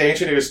 Yeah. They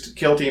introduced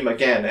Kill Team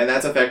again, and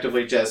that's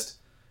effectively just,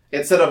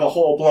 instead of a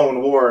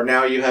whole-blown war,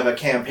 now you have a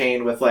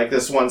campaign with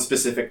this one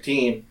specific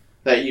team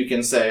that you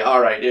can say,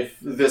 alright, if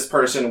this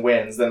person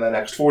wins, then the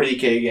next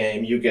 40k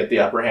game, you get the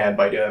upper hand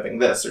by doing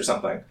this or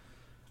something.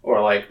 Or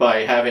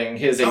by having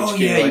his HQ. Oh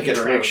yeah, you can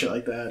track shit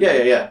like that.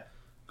 Yeah.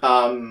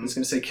 I was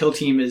going to say Kill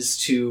Team is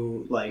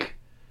to,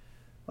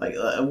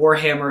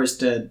 Warhammer is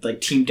to,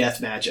 Team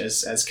Deathmatch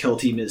as Kill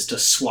Team is to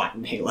SWAT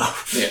in Halo.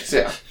 Yes,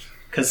 yeah.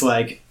 Because,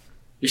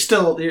 you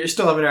still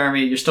have an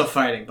army, you're still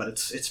fighting, but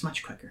it's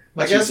much quicker.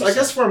 I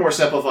guess for a more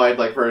simplified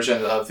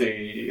version of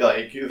the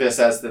this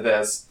as the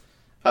this,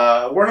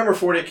 Warhammer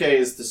 40k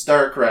is to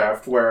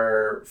StarCraft,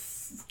 where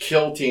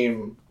Kill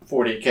Team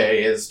 40k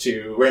is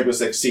to Rainbow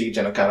Six Siege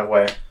in a kind of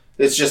way.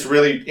 It's just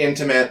really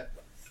intimate.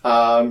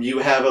 You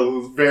have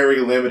a very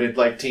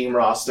limited team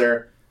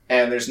roster,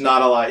 and there's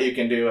not a lot you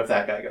can do if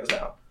that guy goes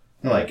down.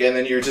 And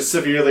then you're just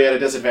severely at a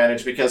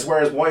disadvantage, because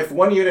whereas if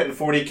one unit in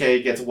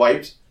 40k gets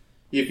wiped,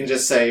 you can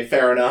just say,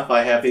 fair enough,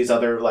 I have these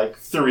other,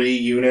 3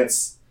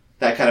 units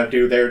that kind of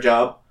do their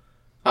job.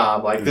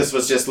 This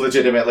was just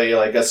legitimately,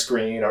 a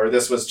screen, or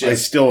this was just... I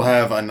still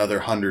have another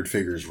 100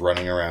 figures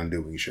running around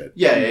doing shit.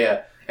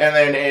 Yeah. And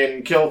then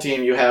in Kill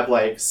Team, you have,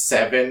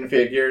 7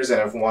 figures,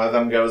 and if one of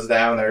them goes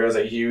down, there is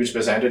a huge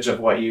percentage of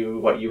what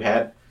you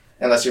had.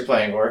 Unless you're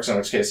playing orcs, in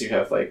which case you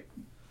have,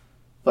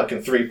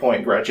 fucking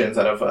 3-point Gretchens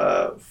out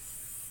of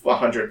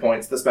 100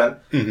 points to spend.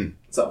 Mm-hmm.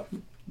 So,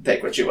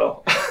 take what you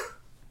will.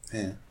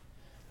 Yeah.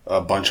 A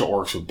bunch of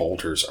orcs with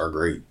bolters are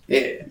great.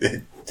 Yeah.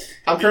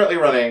 I'm currently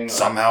running...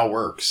 Somehow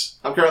works.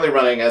 I'm currently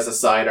running as a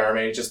side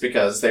army, just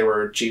because they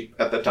were cheap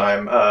at the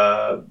time.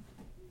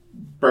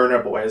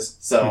 Burner Boys.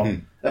 So,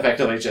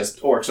 effectively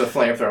just orcs with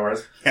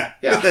flamethrowers. Yeah.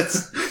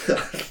 That's...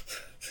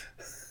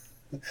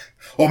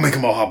 Oh, make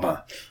them all hot, man.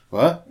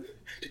 What?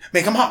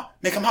 Make them hot!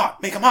 Make them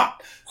hot! Make them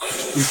hot!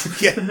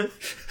 Yeah.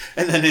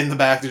 And then in the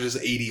back, there's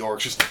just 80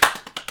 orcs just...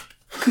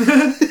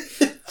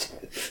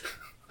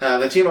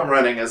 The team I'm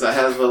running has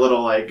a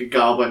little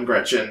Goblin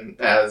Gretchen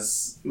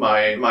as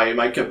my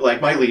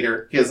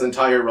leader. His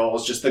entire role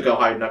is just to go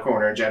hide in a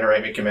corner and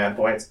generate me command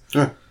points.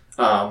 Sure.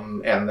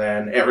 And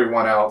then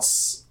everyone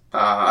else,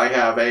 I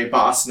have a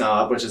boss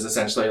snob, which is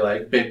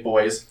essentially big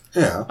boys.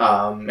 Yeah.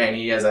 And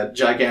he has a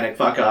gigantic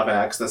fuck off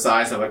axe the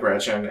size of a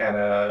Gretchen and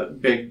a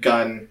big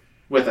gun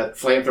with a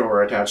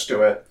flamethrower attached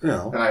to it.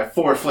 Yeah. And I have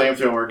 4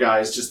 flamethrower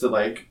guys just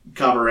to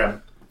cover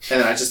him.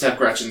 And then I just have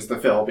Gretchens to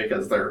fill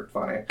because they're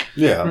funny.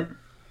 Yeah.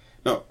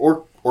 No,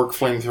 orc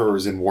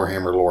flamethrowers in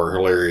Warhammer lore are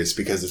hilarious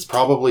because it's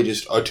probably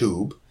just a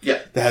tube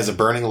that has a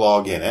burning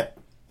log in it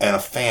and a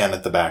fan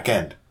at the back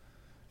end.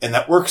 And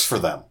that works for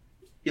them.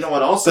 You know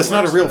what also That's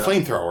not a real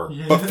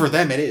flamethrower, but for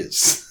them it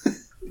is.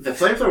 The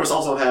flamethrowers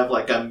also have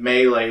a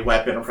melee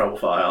weapon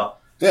profile.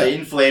 Yeah.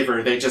 In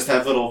flavor, they just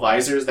have little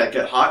visors that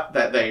get hot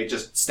that they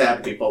just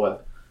stab people with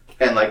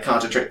and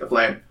concentrate the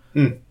flame.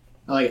 I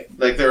like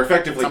it. They're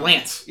effectively... It's a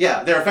lance.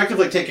 Yeah, they're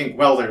effectively taking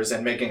welders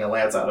and making a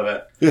lance out of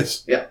it.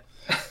 Yes. Yeah.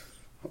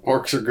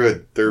 Orcs are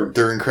good.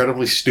 They're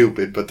incredibly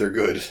stupid, but they're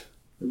good.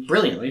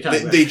 Brilliant. What are you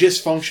talking about? They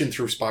just function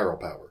through spiral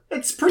power.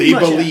 It's pretty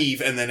much... They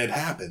believe, and then it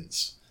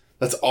happens.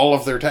 That's all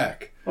of their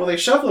tech. Well, they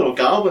shove little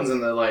goblins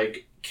in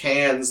the,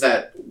 cans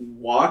that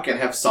walk and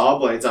have saw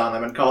blades on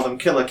them and call them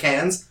killer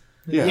cans.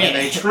 Yeah. And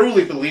they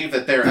truly believe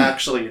that they're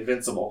actually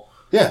invincible.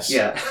 Yes.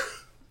 Yeah.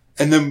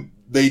 And then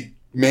they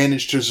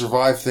manage to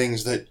survive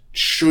things that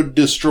should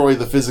destroy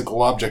the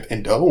physical object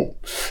and don't.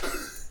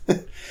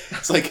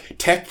 It's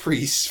tech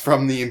priests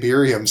from the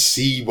Imperium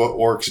see what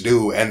orcs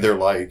do, and they're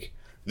like,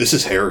 this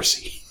is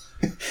heresy.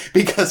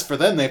 Because for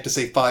them, they have to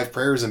say 5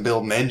 prayers and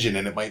build an engine,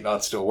 and it might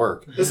not still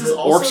work. This is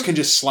also... Orcs can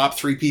just slap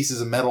 3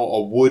 pieces of metal,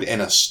 a wood,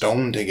 and a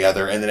stone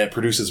together, and then it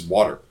produces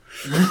water.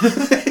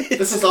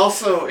 This is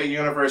also a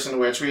universe in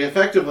which we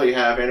effectively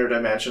have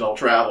interdimensional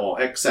travel,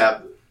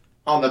 except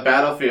on the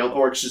battlefield,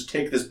 orcs just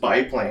take this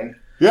biplane.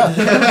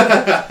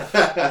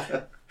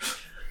 Yeah.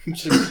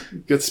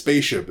 Get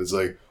spaceship. It's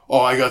oh,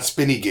 I got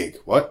spinny gig.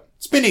 What?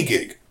 Spinny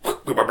gig.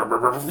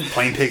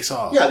 Plane takes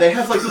off. Yeah, they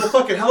have little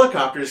fucking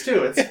helicopters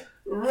too. It's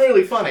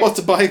really funny. Well, it's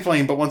a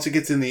biplane, but once it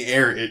gets in the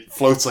air, it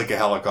floats like a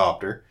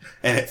helicopter,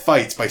 and it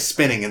fights by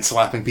spinning and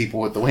slapping people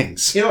with the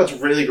wings. You know what's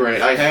really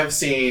great? I have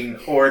seen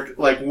one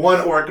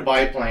orc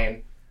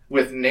biplane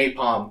with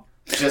napalm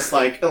just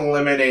like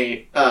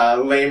eliminate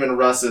Lehman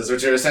Russes,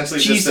 which are essentially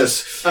just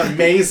this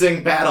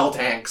amazing battle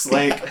tanks,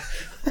 like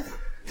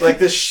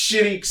this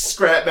shitty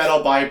scrap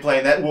metal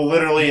biplane that will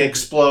literally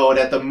explode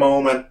at the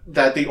moment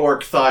that the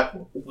orc thought,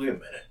 wait a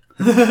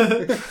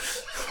minute.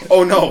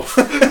 Oh no.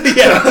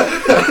 Yeah.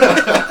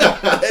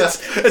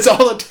 It's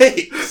all it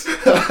takes.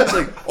 It's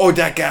like, oh,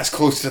 that gas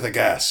close to the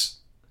gas.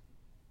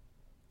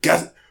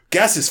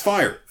 Gas is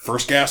fire.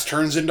 First gas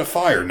turns into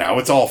fire. Now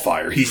it's all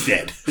fire. He's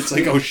dead. It's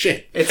like, oh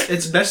shit.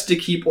 It's best to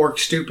keep orcs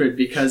stupid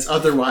because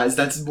otherwise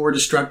that's more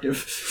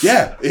destructive.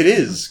 Yeah, it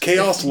is.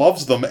 Chaos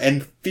loves them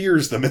and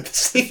fears them at the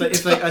same time.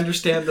 If they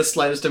understand the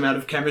slightest amount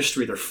of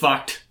chemistry, they're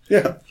fucked.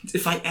 Yeah.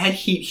 If I add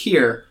heat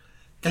here,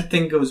 that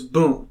thing goes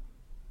boom.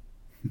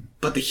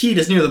 But the heat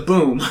is near the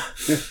boom.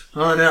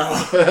 Oh no.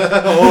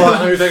 Hold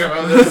on, let me think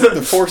about this.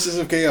 The forces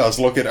of chaos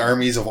look at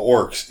armies of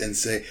orcs and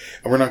say,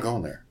 oh, we're not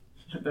going there.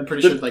 I'm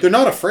pretty sure they're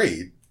not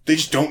afraid. They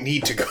just don't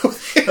need to go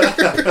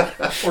there.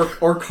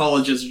 or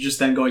colleges are just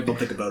then going, don't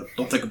think about it.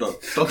 Don't think about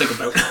it. Don't think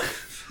about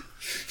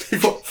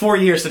it. 4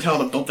 years to tell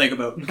them, don't think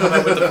about it. Come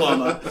out with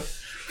diploma.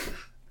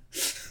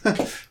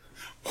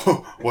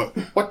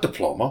 What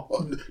diploma?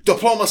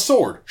 Diploma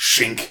sword.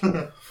 Shink.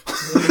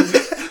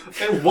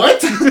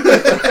 What?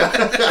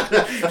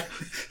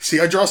 See,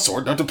 I draw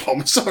sword, not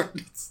diploma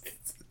sword.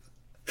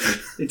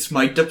 It's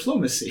my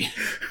diplomacy.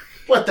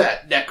 What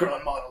that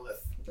Necron monolith?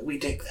 We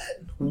take that.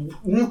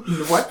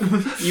 What?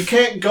 You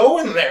can't go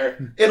in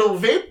there. It'll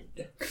vape.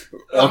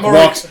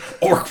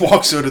 Orc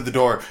walks out of the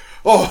door.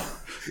 Oh,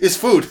 it's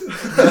food.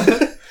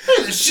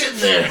 There's shit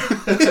there.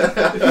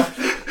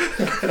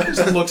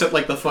 Just looks at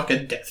like the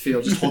fucking death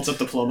field. Just holds up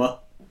diploma.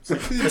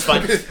 It's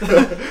fine.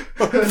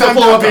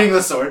 Diploma being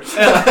the sword.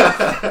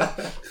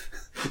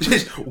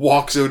 Just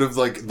walks out of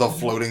like the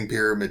floating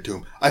pyramid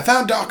tomb. I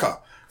found Daka.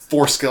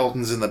 4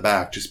 skeletons in the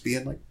back, just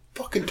being like,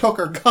 fucking took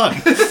our gun.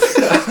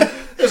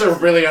 There's a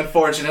really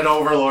unfortunate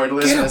overlord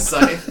lives in his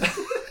sight.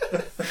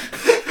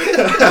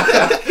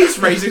 He's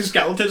raising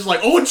skeletons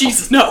like, oh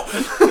Jesus, no!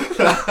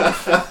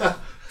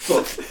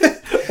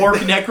 Orc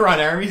Necron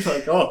army's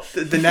like, oh.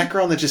 The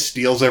Necron that just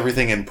steals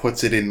everything and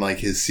puts it in like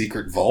his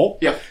secret vault.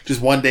 Yep. Just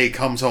one day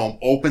comes home,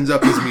 opens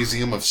up his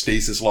museum of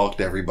stasis lock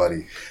to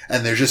everybody,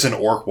 and there's just an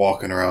orc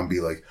walking around be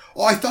like,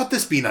 oh, I thought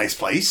this be a nice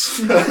place.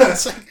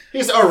 It's like,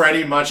 he's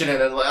already munching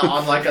it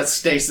on like a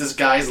stasis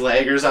guy's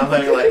leg or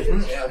something. Like,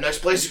 yeah, nice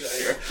place you got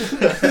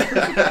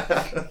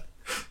here.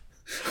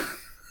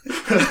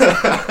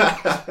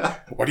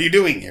 What are you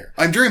doing here?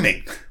 I'm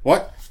dreaming.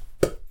 What?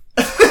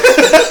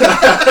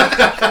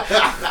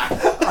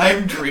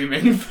 I'm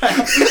dreaming.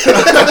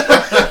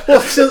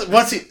 Well,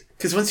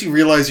 once you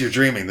realize you're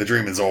dreaming, the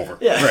dream is over.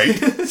 Yeah. Right?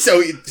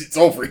 So it's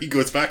over. He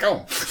goes back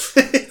home.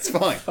 It's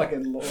fine.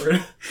 Fucking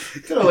lord. I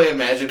can only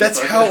imagine. That's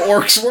how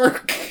orcs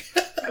work.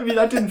 I mean,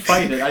 I didn't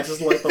fight it. I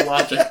just like the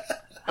logic.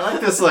 I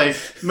like this like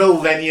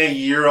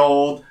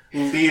millennia-year-old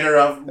leader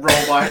of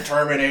robot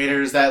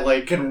Terminators that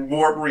like can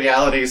warp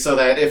reality so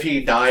that if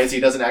he dies, he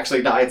doesn't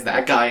actually die. It's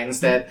that guy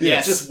instead.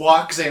 Yes. Just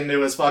walks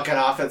into his fucking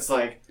office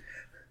like,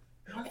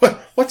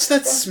 What's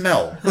that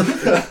smell?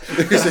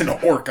 There's an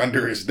orc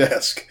under his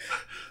desk.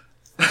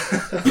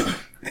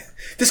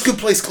 This good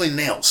place clean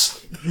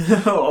nails.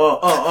 and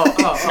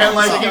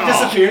like he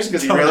disappears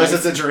because he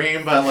realizes it's a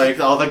dream, but like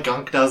all the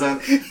gunk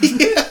doesn't.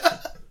 Yeah.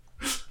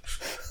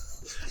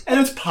 And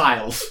it's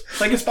piles.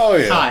 Like it's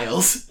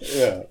piles.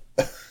 Yeah.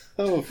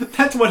 Oh.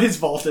 That's what his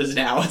vault is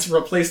now. It's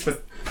replaced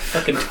with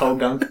fucking toe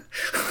gunk.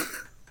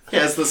 He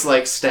has this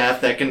like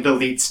staff that can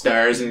delete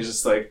stars, and he's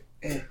just like,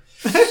 it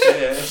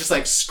just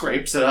like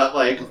scrapes it up.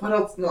 Like, what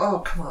else? Oh,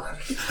 come on!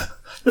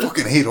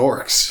 Fucking hate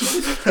orcs.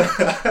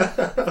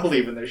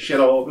 Leaving their shit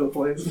all over the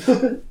place.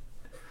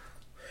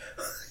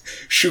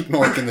 Shoot an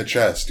orc in the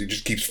chest. He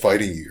just keeps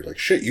fighting you. You're like,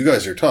 shit, you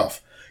guys are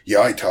tough.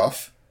 Yeah, I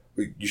tough.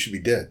 You should be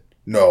dead.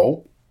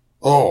 No.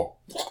 Oh.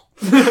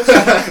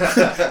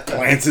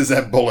 Glances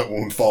that bullet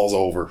wound, falls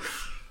over.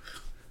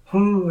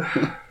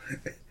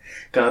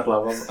 God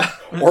love him.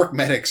 Orc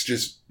medics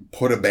just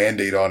put a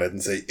band-aid on it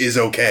and say, is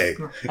okay.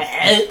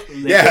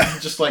 Yeah.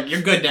 Just like,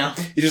 you're good now.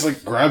 He just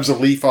like grabs a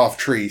leaf off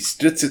tree,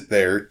 sits it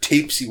there,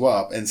 tapes you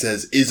up, and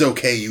says, is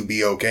okay, you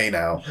be okay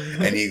now.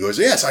 And he goes,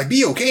 yes, I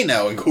be okay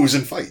now, and goes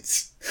and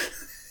fights.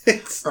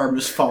 Arm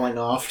is falling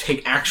off.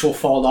 Take actual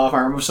fall off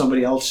arm of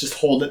somebody else. Just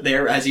hold it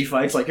there as he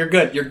fights. Like, you're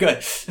good. You're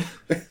good.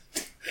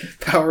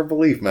 Power of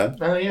belief, man.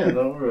 Oh yeah,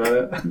 don't worry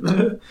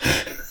about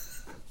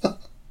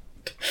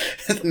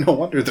it. No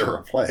wonder they're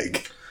a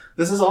plague.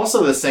 This is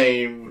also the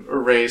same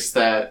race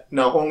that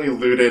not only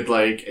looted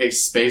like a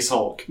Space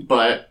Hulk,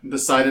 but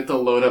decided to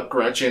load up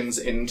Gretchens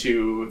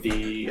into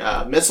the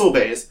missile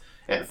bays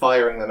and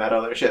firing them at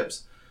other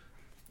ships.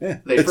 Yeah,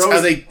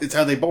 it's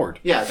how they board.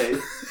 Yeah, they.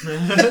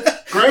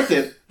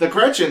 Granted, the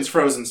Gretchen's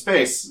froze in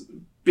space,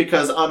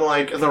 Because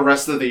unlike the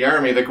rest of the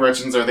army, the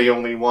Gretchens are the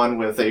only one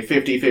with a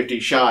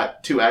 50-50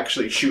 shot to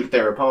actually shoot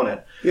their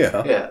opponent.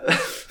 Yeah. Yeah.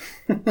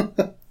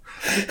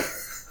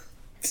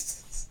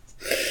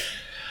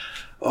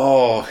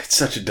 Oh, it's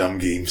such a dumb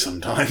game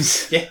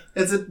sometimes. Yeah.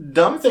 It's a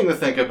dumb thing to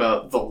think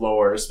about the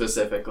lore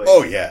specifically.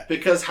 Oh, yeah.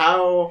 Because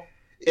how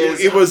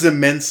it was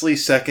immensely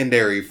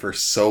secondary for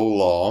so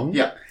long.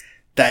 Yeah.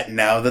 That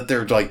now that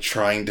they're like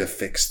trying to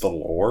fix the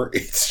lore,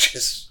 it's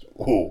just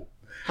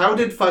How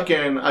did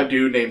fucking a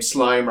dude named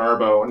Sly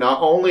Marbo not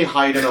only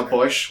hide in a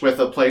bush with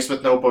a place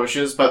with no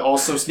bushes, but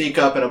also sneak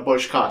up in a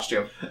bush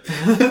costume?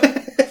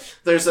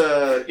 There's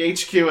a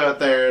HQ out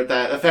there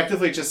that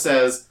effectively just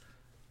says,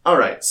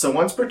 alright, so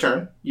once per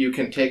turn, you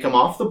can take them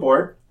off the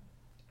board,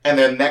 and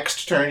then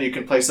next turn you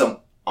can place them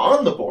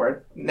on the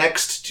board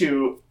next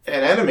to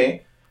an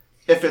enemy.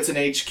 If it's an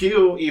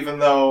HQ, even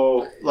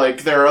though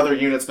like there are other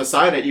units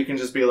beside it, you can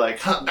just be like,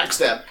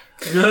 backstab.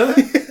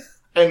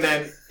 And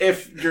then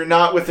if you're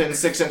not within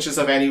 6 inches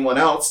of anyone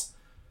else,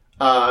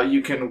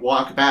 you can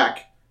walk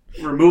back,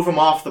 remove him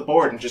off the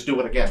board, and just do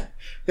it again.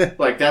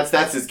 Like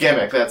that's his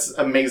gimmick. That's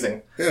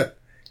amazing. Yeah.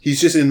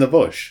 He's just in the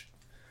bush.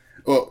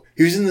 Well,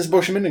 he was in this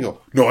bush a minute ago.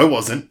 No, I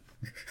wasn't.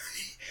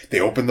 They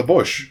opened the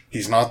bush.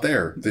 He's not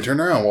there. They turn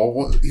around. Well,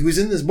 what? He was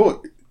in this bush.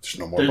 There's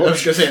no more bush. I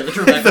was going to say, they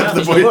turn back around,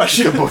 the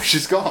bush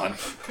is gone.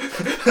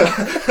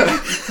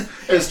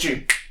 It's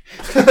cheap.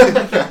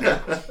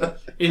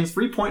 In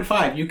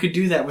 3.5, you could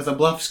do that with a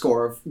bluff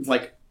score of,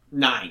 like,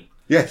 9.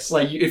 Yes.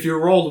 Like, if you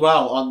rolled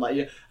well on,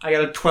 like, I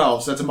got a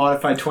 12, so that's a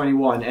modified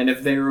 21, and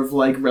if they're of,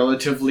 like,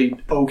 relatively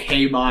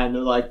okay mind,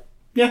 they're like,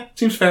 yeah,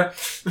 seems fair.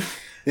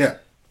 Yeah.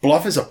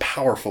 Bluff is a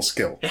powerful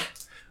skill. Yeah.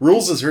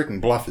 Rules as written,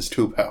 bluff is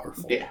too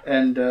powerful. Yeah.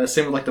 And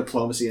same with, like,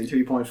 diplomacy in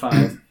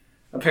 3.5.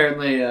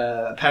 Apparently,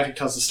 Patrick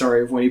tells the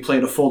story of when he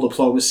played a full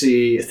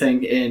diplomacy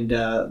thing in,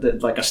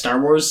 like, a Star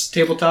Wars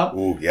tabletop.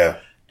 Ooh, yeah.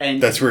 And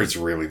that's where it's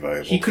really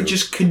viable. He could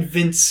just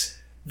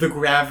convince the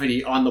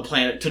gravity on the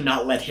planet to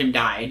not let him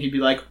die, and he'd be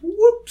like,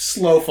 whoop,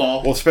 slow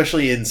fall. Well,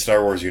 especially in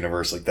Star Wars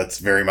universe, like, that's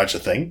very much a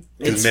thing.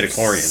 Because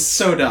midichlorians.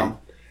 So dumb.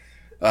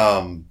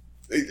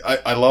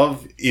 I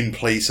love, in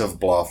place of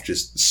bluff,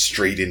 just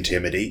straight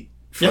intimidate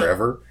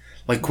forever. Yep.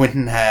 Like,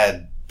 Quentin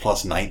had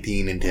plus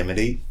 19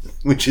 intimidate,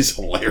 which is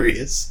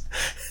hilarious.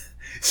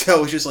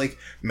 So it's just like,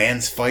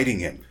 man's fighting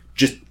him.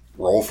 Just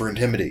roll for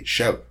intimidate.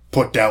 Shout,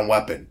 put down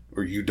weapon,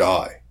 or you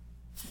die.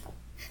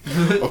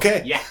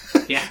 Okay. Yeah.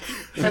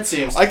 That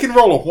seems... I can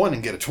roll a 1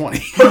 and get a 20.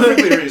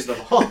 Perfectly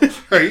reasonable.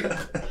 Right?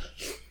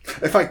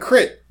 If I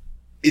crit,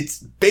 it's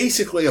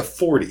basically a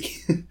 40.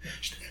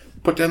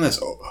 Put down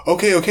this.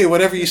 Okay,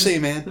 whatever you say,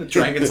 man. The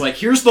dragon's like,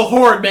 here's the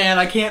horde, man.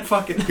 I can't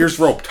fucking... Here's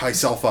rope. Tie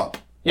self up.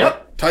 Yep.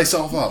 What? Tie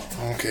self up.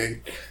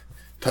 Okay.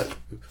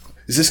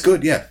 Is this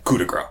good? Yeah. Coup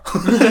de grace.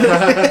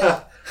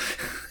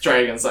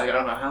 Dragon's like, I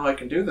don't know how I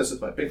can do this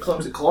with my big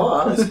clumsy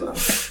claws.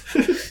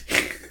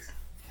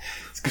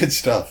 It's good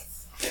stuff.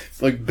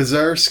 Like,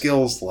 bizarre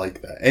skills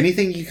like that.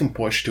 Anything you can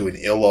push to an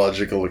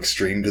illogical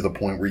extreme to the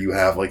point where you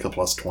have, like, a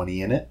plus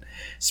 20 in it,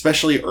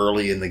 especially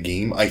early in the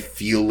game, I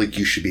feel like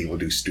you should be able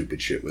to do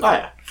stupid shit with it.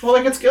 Yeah. Well,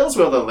 like, it's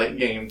Guildswell the late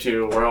game,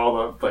 too, where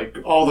all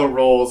the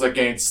rolls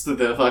against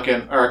the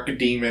fucking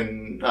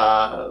Archdemon,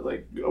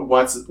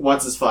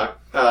 what's his fuck?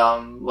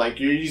 Like,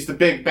 you use the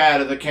big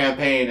bad of the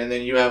campaign, and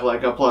then you have,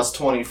 like, a plus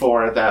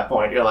 24 at that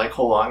point. You're like,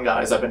 hold on,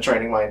 guys, I've been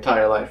training my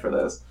entire life for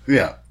this.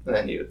 Yeah. And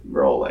then you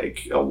roll,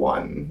 like, a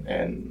 1,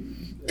 and...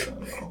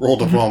 Roll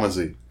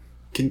diplomacy.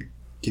 Can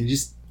you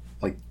just,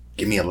 like,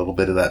 give me a little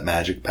bit of that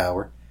magic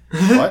power?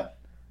 What?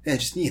 Yeah,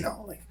 just,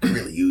 like,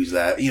 really use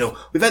that.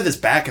 We've had this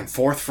back and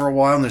forth for a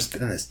while, and there's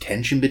been this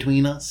tension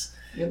between us.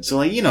 Yep. So,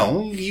 like, you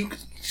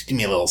just give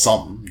me a little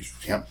something.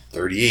 Yep,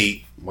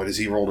 38. What does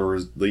he roll to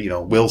his,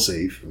 will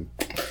save?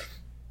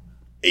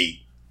 8.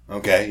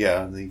 Okay,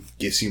 yeah, and he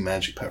gives you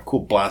magic power. Cool,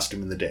 blast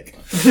him in the dick.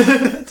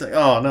 It's like,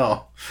 oh,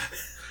 no.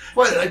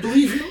 Why did I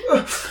believe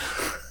you?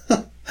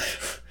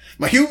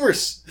 My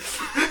hubris!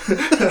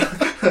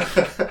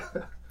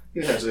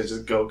 You actually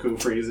just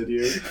Goku freeze at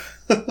you.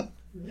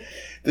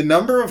 The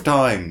number of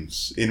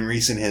times in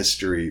recent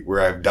history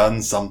where I've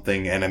done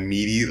something and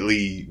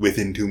immediately,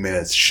 within 2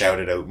 minutes,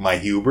 shouted out my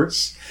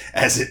hubris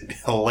as it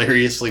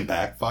hilariously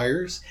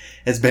backfires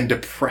has been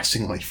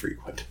depressingly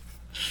frequent.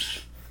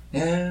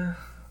 Yeah.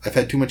 I've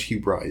had too much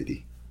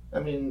hubridity. I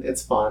mean,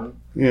 it's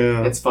fun.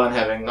 Yeah. It's fun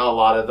having a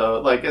lot of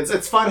those. Like,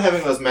 it's fun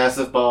having those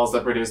massive balls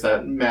that produce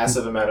that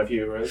massive amount of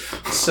hubris.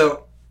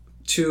 So,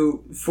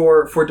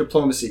 for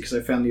diplomacy, because I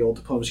found the old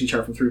diplomacy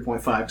chart from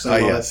 3.5, because I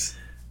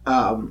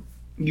love it.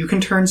 You can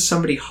turn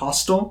somebody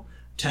hostile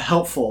to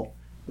helpful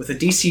with a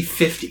DC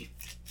 50.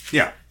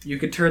 Yeah. You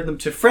could turn them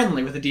to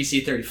friendly with a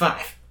DC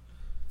 35.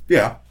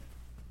 Yeah.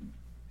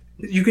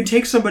 You could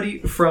take somebody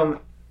from,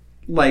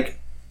 like,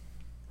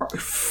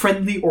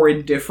 friendly or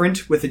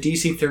indifferent with a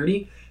DC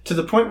 30 to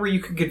the point where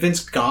you can convince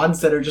gods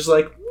that are just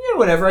like, yeah,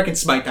 whatever, I can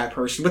smite that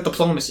person with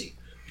diplomacy.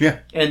 Yeah.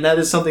 And that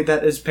is something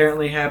that has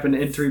apparently happened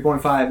in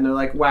 3.5, and they're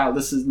like, wow,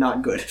 this is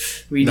not good.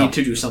 We need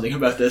to do something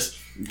about this.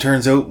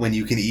 Turns out when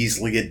you can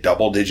easily get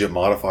double-digit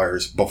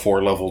modifiers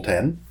before level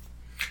 10,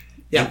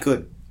 Yeah.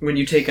 Good. When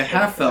you take a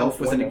half-elf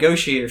with a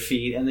negotiator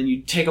feat, and then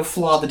you take a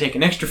flaw to take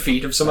an extra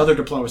feat of some other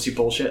diplomacy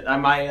bullshit. I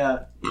made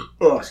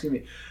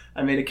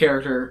a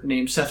character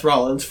named Seth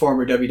Rollins,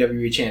 former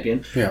WWE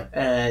champion. Yeah.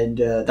 And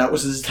that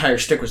was his entire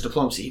shtick, was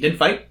diplomacy. He didn't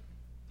fight.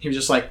 He was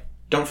just like,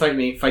 don't fight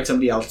me, fight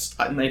somebody else.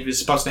 And he was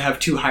supposed to have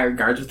 2 hired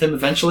guards with him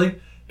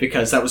eventually,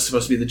 because that was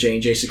supposed to be the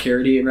J&J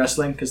security in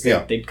wrestling, because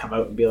they'd come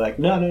out and be like,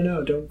 no,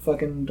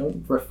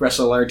 don't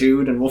wrestle our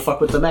dude, and we'll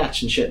fuck with the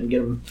match and shit and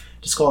get him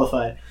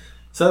disqualified.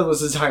 So that was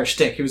his entire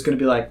shtick. He was going to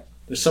be like,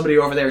 there's somebody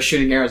over there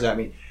shooting arrows at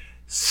me.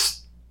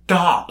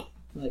 Stop.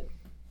 Like,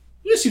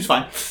 he seems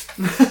fine.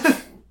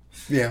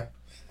 Yeah.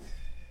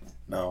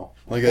 No.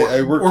 Like,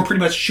 I worked... Or pretty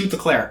much shoot the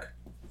cleric.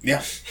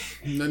 Yeah.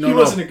 No, he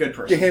wasn't a good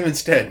person. Get him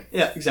instead.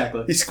 Yeah,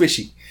 exactly. He's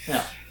squishy.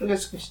 Yeah.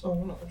 Oh,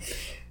 no.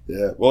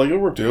 Yeah. Well, it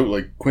worked out.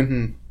 Like,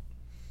 Quentin,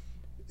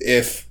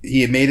 if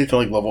he had made it to,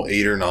 like, level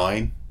 8 or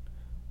 9,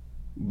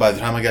 by the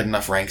time I got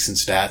enough ranks and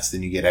stats,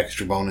 then you get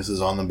extra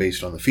bonuses on them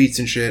based on the feats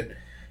and shit.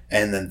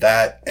 And then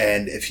that,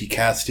 and if he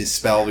cast his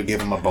spell to give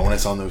him a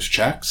bonus on those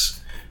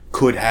checks,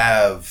 could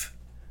have,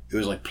 it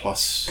was like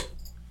plus,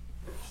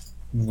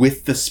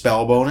 with the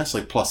spell bonus,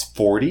 like plus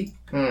 40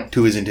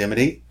 to his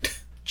Intimidate.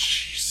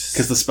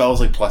 Because the spell is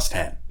like plus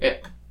 10. Yeah.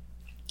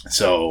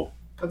 So.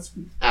 That's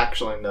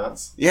actually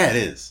nuts. Yeah, it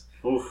is.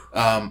 Oof.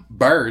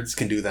 Bards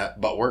can do that,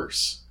 but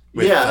worse.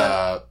 My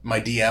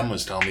DM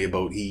was telling me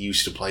about, he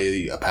used to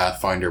play a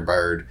Pathfinder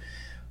Bard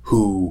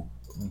who,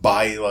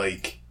 by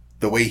like,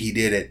 the way he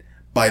did it,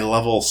 by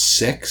level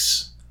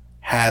 6,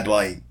 had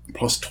like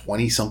plus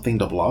 20 something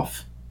to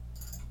bluff.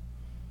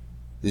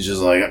 He's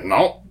just like,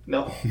 no.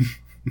 I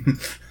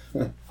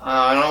don't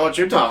know what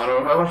you're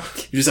talking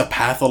about. You're just a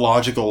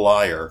pathological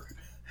liar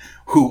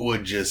who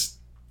would just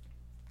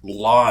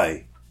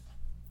lie,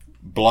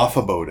 bluff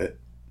about it,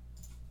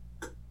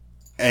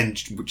 and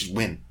just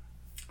win.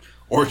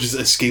 Or just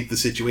escape the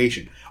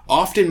situation.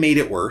 Often made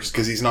it worse,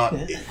 because he's not...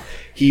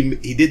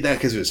 He did that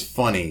because it was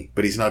funny,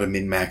 but he's not a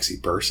min-maxy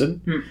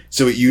person.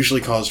 So it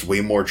usually caused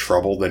way more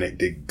trouble than it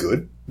did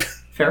good.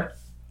 Fair.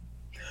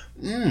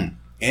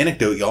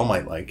 Anecdote y'all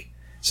might like.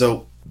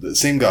 So, the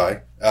same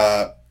guy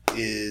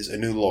is a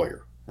new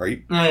lawyer,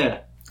 right? Oh, yeah.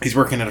 He's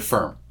working at a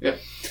firm. Yep.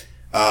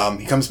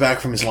 He comes back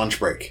from his lunch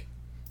break,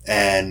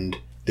 and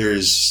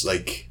there's,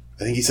 like,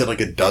 I think he said like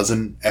a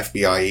dozen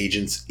FBI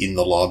agents in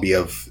the lobby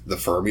of the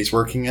firm he's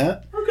working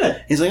at.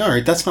 Okay. He's like, all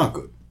right, that's not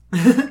good.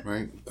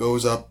 Right?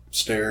 Goes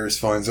upstairs,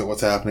 finds out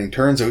what's happening.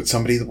 Turns out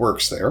somebody that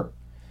works there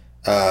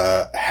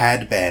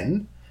had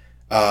been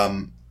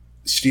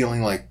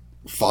stealing like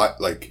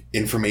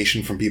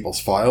information from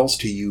people's files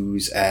to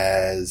use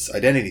as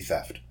identity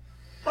theft.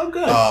 Oh,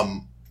 good.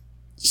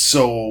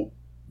 So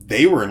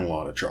they were in a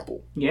lot of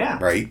trouble. Yeah.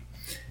 Right?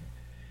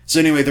 So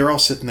anyway, they're all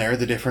sitting there,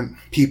 the different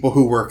people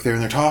who work there,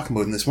 and they're talking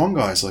about it, and this one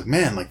guy's like,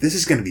 man, like, this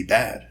is going to be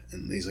bad.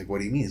 And he's like, what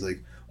do you mean? He's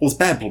like, well, it's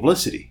bad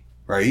publicity,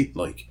 right?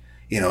 Like,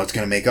 you know, it's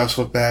going to make us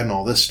look bad and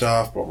all this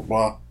stuff, blah, blah,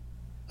 blah.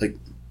 Like,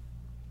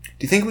 do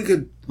you think we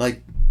could,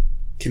 like,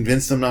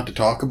 convince them not to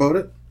talk about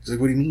it? He's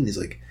like, what do you mean? He's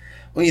like,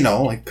 well, you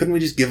know, like, couldn't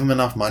we just give them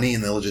enough money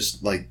and they'll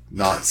just, like,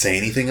 not say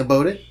anything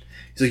about it?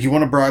 He's like, you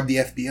want to bribe the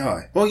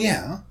FBI? Well,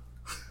 yeah.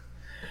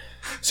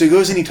 So he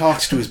goes and he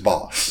talks to his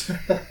boss,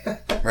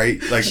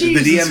 right? Like,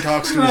 Jesus the DM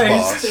talks to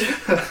Christ.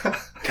 his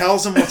boss,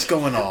 tells him what's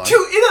going on.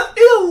 Dude, in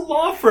a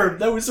law firm,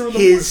 that was sort of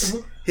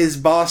the His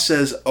boss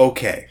says,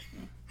 okay,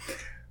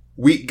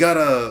 we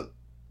gotta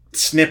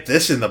snip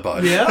this in the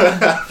bud.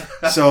 Yeah.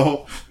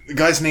 So, the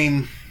guy's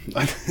name...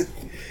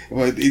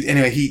 well,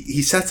 anyway,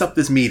 he sets up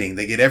this meeting.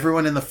 They get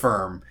everyone in the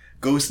firm,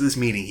 goes to this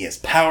meeting. He has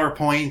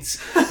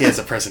PowerPoints, he has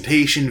a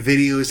presentation,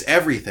 videos,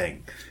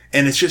 everything.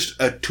 And it's just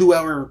a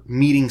 2-hour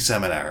meeting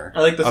seminar.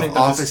 I like to think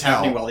that this is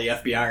happening hell. while the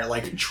FBI are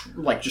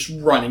like just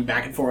running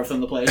back and forth in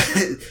the place.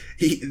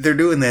 They're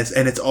doing this,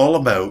 and it's all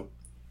about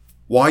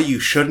why you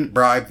shouldn't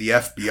bribe the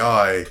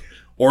FBI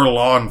or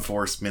law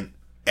enforcement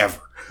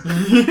ever.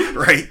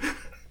 Right?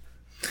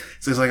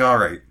 So it's like, all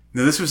right.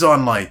 Now, this was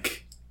on,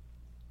 like,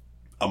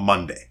 a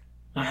Monday.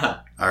 Uh-huh.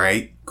 All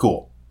right?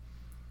 Cool.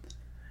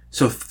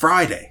 So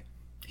Friday,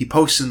 he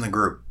posts in the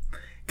group.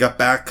 Got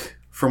back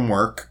from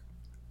work.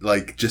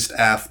 Like, just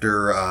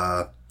after,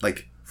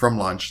 from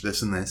lunch,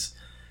 this and this.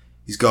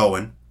 He's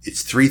going.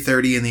 It's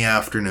 3:30 in the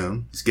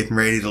afternoon. He's getting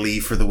ready to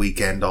leave for the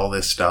weekend, all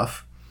this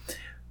stuff.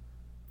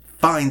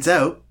 Finds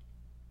out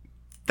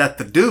that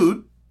the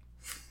dude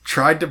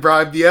tried to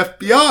bribe the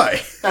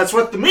FBI. That's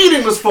what the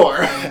meeting was for.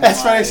 That's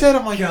what I said.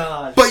 I'm like,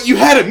 God. but you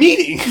had a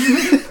meeting.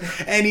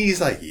 And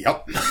he's like,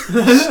 yep.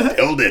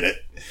 Still did it.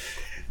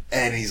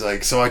 And he's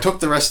like, so I took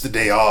the rest of the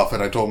day off,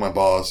 and I told my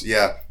boss,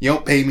 yeah, you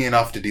don't pay me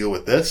enough to deal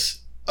with this.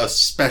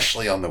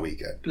 Especially on the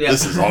weekend. Yeah.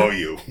 This is all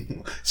you.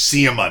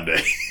 See you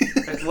Monday.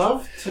 I'd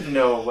love to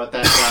know what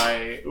that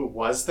guy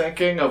was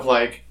thinking of,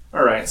 like,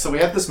 all right, so we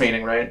had this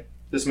meeting, right?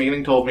 This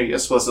meeting told me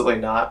explicitly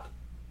not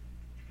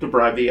to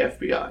bribe the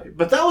FBI.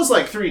 But that was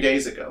like 3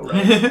 days ago,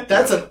 right?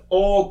 That's an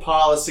old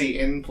policy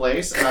in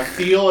place, and I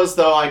feel as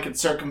though I could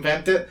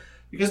circumvent it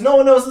Because no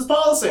one knows this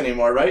policy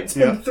anymore, right? It's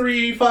been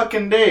 3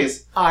 fucking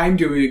days. I'm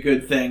doing a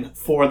good thing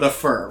for the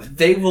firm.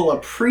 They will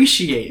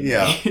appreciate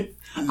me.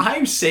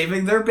 I'm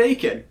saving their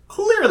bacon.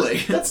 Clearly.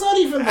 That's not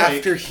even like...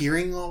 After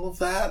hearing all of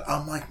that,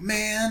 I'm like,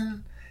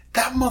 man,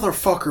 that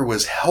motherfucker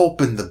was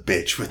helping the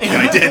bitch with the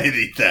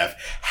identity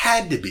theft.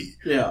 Had to be.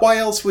 Yeah. Why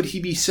else would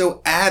he be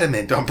so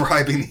adamant on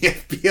bribing the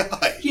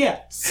FBI? Yeah.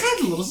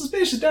 Sounds a little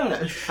suspicious, don't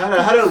it?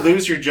 How to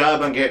lose your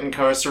job and get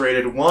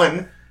incarcerated.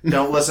 1,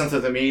 don't listen to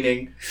the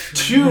meeting.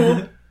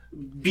 2,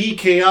 be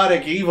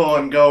chaotic evil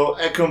and go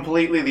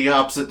completely the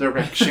opposite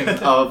direction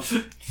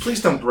of,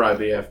 please don't bribe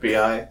the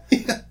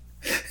FBI.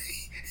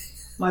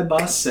 My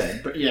boss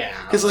said, but yeah.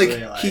 Because,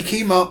 like, he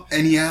came up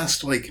and he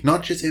asked, like,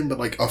 not just him, but,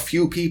 like, a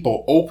few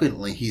people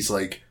openly, he's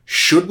like,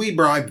 should we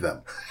bribe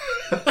them?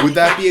 Would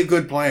that be a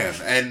good plan?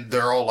 And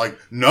they're all like,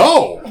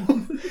 no!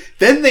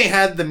 Then they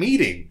had the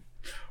meeting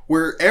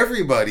where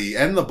everybody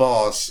and the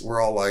boss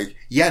were all like,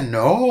 yeah,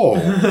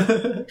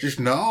 no. Just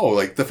no.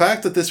 Like, the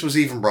fact that this was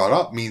even brought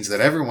up means that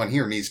everyone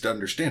here needs to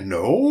understand,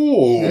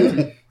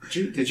 no.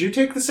 Did you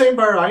take the same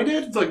bar I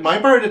did? Like, my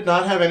bar did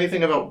not have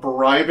anything about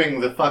bribing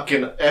the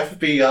fucking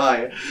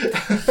FBI.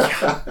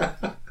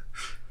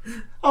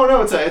 Oh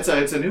no, it's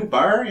a new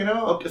bar, you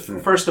know? Okay,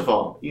 first of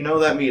all, you know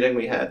that meeting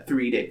we had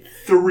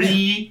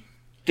 3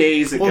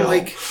 days ago. Well,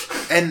 like,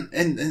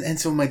 and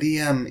so my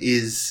DM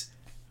is,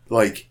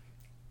 like,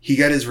 he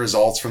got his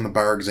results from the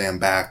bar exam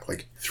back,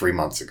 like, 3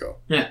 months ago.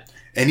 Yeah.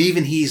 And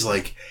even he's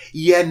like,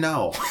 yeah,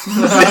 no.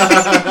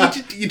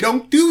 You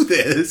don't do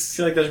this. I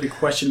feel like that should be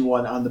question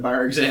 1 on the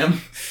bar exam.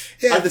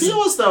 Yeah, I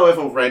feel as though if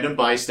a random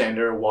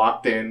bystander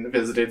walked in,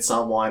 visited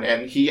someone,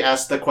 and he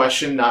asked the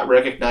question, not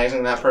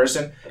recognizing that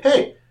person,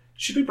 hey,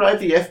 should we bribe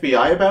the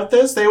FBI about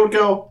this? They would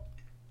go,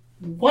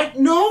 what?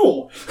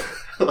 No!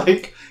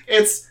 Like,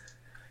 it's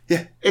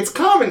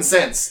common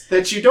sense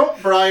that you don't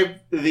bribe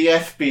the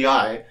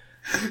FBI.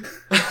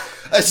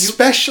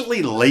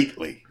 Especially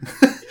lately.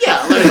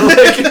 Yeah,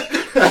 like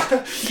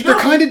they're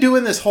kind of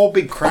doing this whole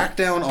big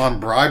crackdown on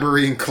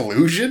bribery and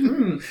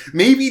collusion.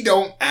 Maybe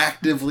don't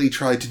actively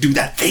try to do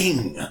that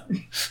thing.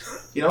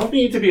 You don't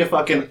need to be a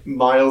fucking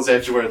Miles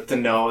Edgeworth to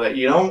know that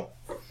you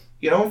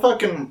don't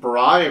fucking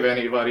bribe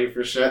anybody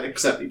for shit,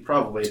 except you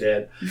probably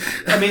did.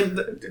 I mean,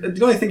 the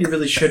only thing you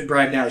really should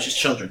bribe now is just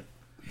children.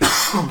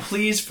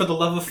 Please, for the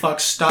love of fuck,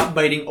 stop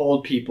biting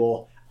old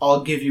people.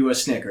 I'll give you a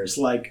Snickers.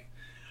 Like,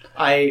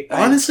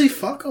 honestly,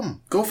 fuck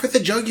them. Go for the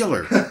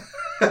jugular.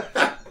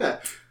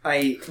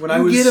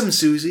 Get him,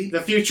 Susie. The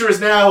future is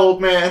now,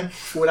 old man.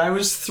 When I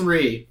was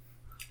 3,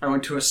 I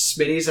went to a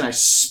Smitty's and I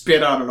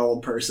spit on an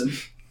old person.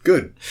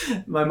 Good.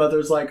 My mother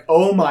was like,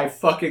 "Oh my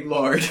fucking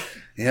lord."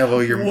 Yeah,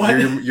 well,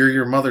 you're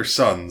your mother's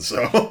son,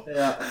 so.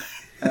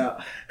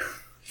 Yeah.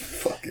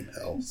 Fucking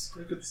hell.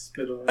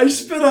 I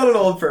spit on an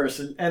old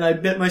person, and I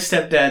bit my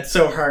stepdad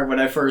so hard when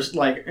I first,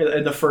 like,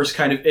 in the first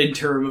kind of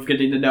interim of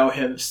getting to know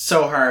him,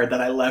 so hard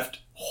that I left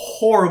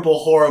horrible,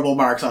 horrible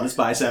marks on his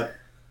bicep.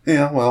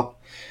 Yeah, well,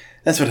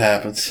 that's what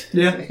happens.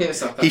 Yeah.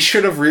 He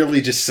should have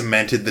really just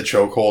cemented the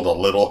chokehold a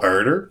little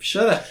harder.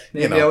 Should have.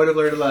 Maybe I would have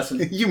learned a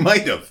lesson. You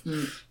might have.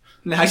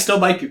 I still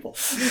bite people.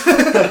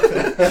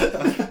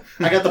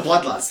 I got the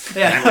bloodlust.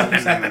 Yeah.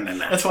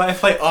 That's why I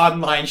play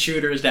online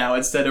shooters now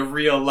instead of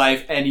real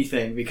life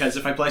anything. Because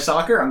if I play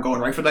soccer, I'm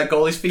going right for that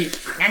goalie's feet.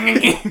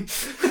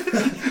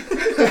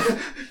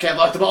 Can't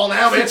block the ball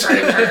now,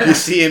 bitch. You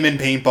see him in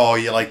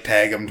paintball, you like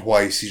tag him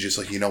twice. He's just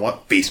like, you know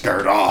what? Face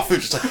guard off.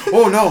 It's just like,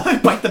 oh no. I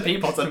bite the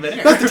paintballs in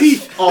midair. Not the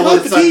teeth. All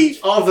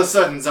of a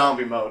sudden,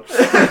 zombie mode.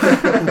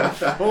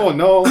 Oh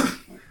no.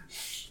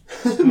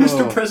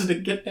 Mr.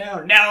 President, get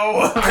down.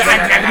 No!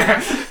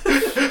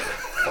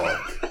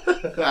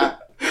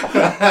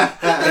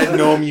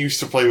 Noam used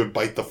to play with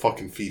bite the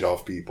fucking feet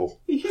off people.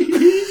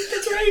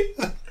 That's right.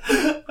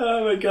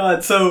 Oh my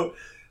god. So,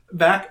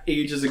 back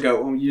ages ago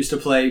when we used to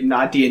play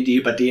not D&D,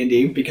 but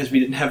D&D, because we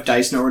didn't have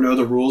dice nor know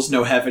the rules,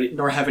 nor have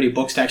any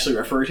books to actually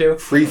refer to.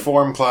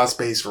 Freeform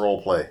class-based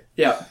roleplay.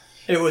 Yeah.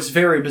 It was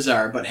very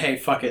bizarre, but hey,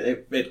 fuck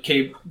it. It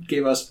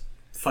gave us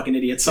fucking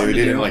idiots something we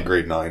did to it do. in like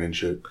grade 9 and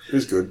shit. It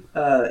was good.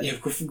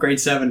 From grade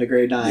 7 to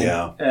grade 9.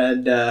 Yeah.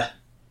 And,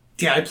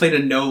 I played a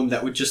gnome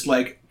that would just,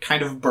 like,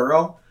 kind of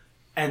burrow,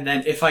 and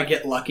then if I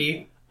get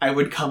lucky, I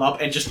would come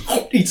up and just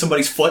eat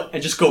somebody's foot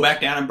and just go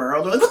back down and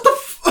burrow. They're like, what the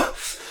fuck?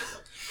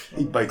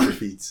 He'd bite your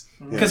feet.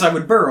 Because I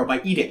would burrow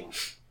by eating.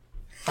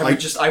 I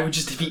would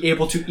just be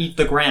able to eat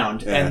the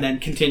ground and then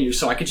continue,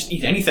 so I could just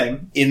eat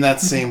anything. In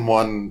that same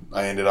one,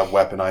 I ended up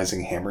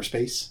weaponizing hammer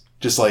space.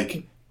 Just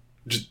like,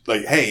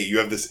 hey, you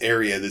have this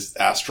area, this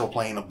astral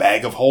plane, a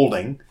bag of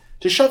holding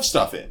to shove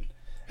stuff in.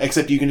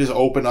 Except you can just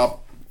open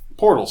up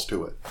portals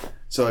to it.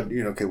 So,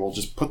 okay, we'll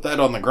just put that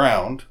on the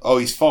ground. Oh,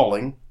 he's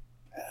falling.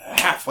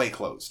 Halfway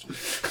closed.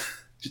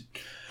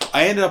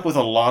 I ended up with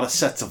a lot of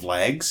sets of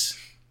legs.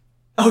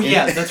 Oh,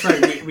 yeah, that's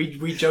right.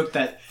 We joked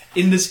that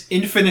in this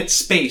infinite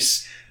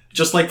space,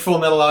 just like Full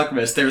Metal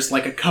Alchemist, there's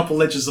like a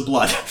couple inches of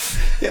blood.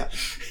 Yeah.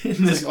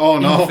 In this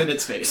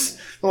infinite space.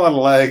 A lot of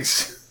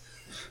legs.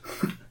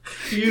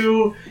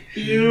 You.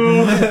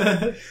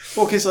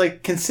 Well, because,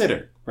 like,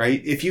 consider.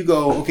 right? If you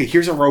go, okay,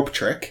 here's a rope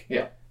trick.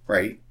 Yeah.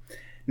 Right?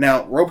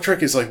 Now, rope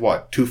trick is like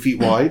what? 2 feet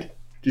wide?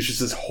 There's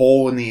just this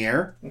hole in the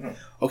air? Mm-hmm.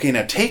 Okay,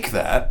 now take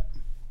that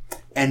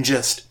and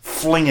just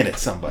fling it at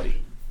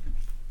somebody.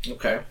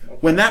 Okay.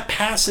 When that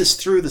passes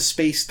through the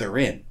space they're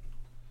in,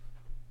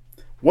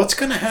 what's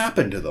going to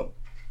happen to them?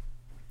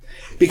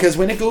 Because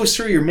when it goes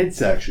through your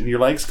midsection, your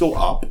legs go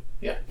up.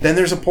 Yeah. Then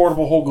there's a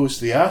portable hole goes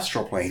to the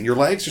astral plane. Your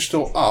legs are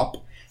still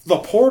up. The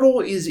portal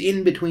is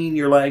in between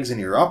your legs and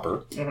your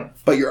upper,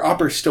 but your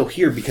upper's still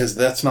here because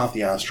that's not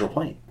the astral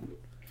plane.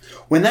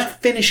 When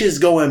that finishes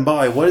going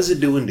by, what is it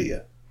doing to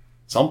you?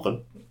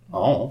 Something.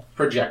 Oh.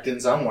 Projecting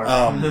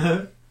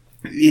somewhere.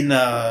 In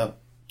the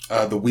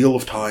Wheel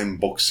of Time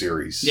book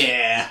series.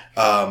 Yeah.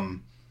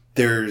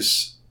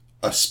 There's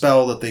a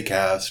spell that they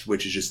cast,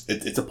 which is just,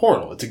 it's a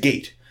portal. It's a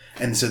gate.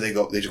 And so they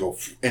just go,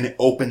 and it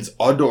opens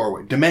a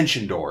doorway.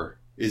 Dimension door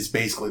is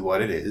basically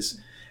what it is.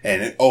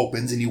 And it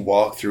opens and you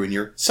walk through and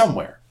you're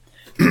somewhere.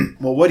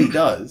 Well, what he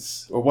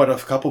does, or what a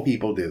couple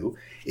people do,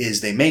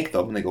 is they make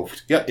them and they go,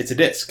 yeah, it's a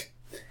disc.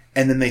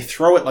 And then they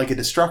throw it like a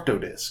Destructo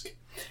disc.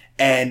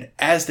 And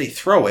as they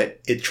throw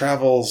it, it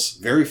travels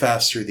very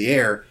fast through the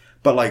air,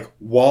 but like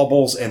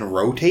wobbles and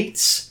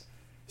rotates.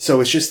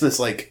 So it's just this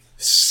like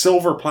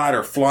silver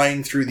platter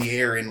flying through the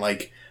air in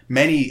like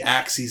many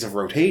axes of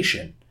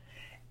rotation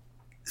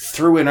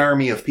through an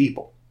army of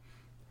people.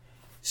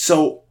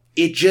 So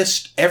it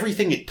just,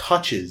 everything it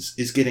touches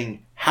is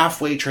getting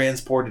halfway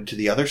transported to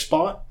the other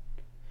spot.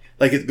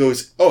 Like it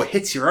goes, oh, it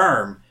hits your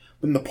arm.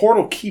 When the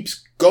portal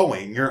keeps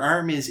going, your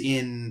arm is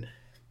in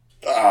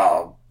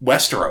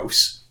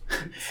Westeros.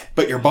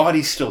 But your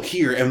body's still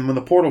here, and when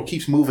the portal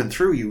keeps moving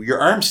through you, your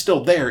arm's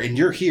still there, and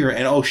you're here,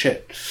 and oh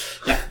shit.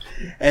 Yeah.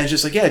 And it's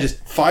just like, yeah,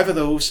 just 5 of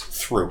those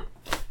through.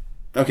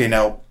 Okay,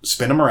 now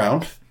spin them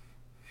around.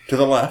 To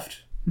the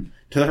left.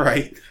 To the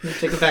right.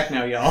 Take it back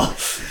now, y'all.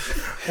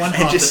 One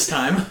hot this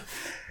time.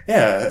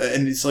 Yeah,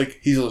 and it's like,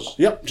 he's just,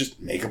 yep, just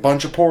make a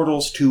bunch of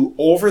portals to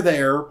over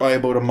there by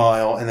about a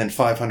mile, and then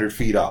 500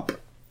 feet up.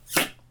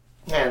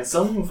 Man,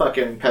 some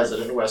fucking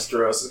peasant in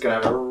Westeros is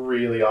going to have a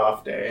really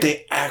off day.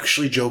 They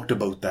actually joked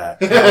about that.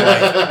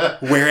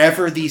 Like,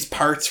 wherever these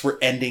parts were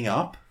ending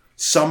up,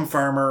 some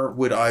farmer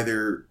would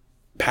either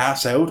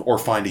pass out or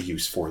find a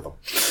use for them.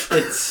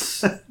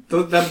 It's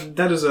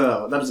that is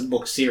a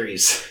book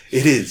series.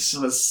 It is.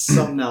 It was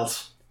something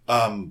else.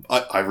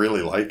 I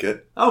really like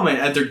it. Oh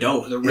man, they're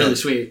dope. They're really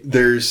sweet.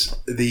 There's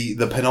the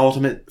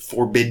penultimate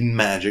forbidden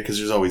magic, because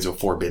there's always a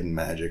forbidden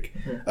magic,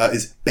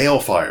 is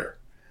Balefire,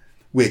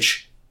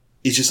 which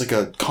is just like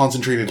a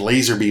concentrated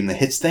laser beam that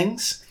hits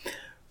things.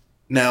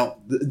 Now,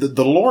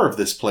 the lore of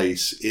this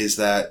place is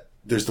that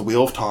there's the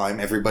Wheel of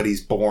Time,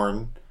 everybody's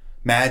born,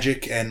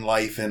 magic and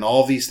life and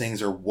all these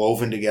things are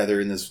woven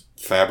together in this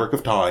fabric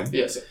of time.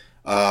 Yes.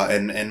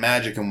 And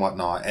magic and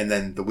whatnot. And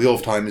then the Wheel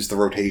of Time is the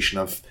rotation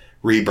of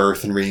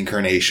rebirth and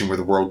reincarnation where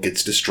the world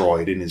gets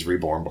destroyed and is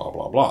reborn, blah,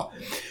 blah, blah.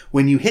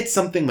 When you hit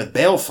something with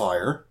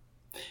Balefire,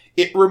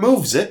 it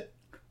removes it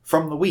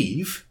from the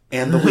weave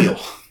and the wheel.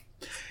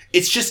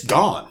 It's just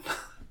gone.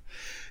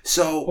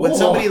 So when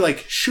somebody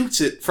like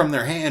shoots it from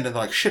their hand and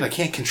they're like, shit, I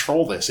can't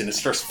control this, and it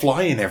starts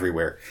flying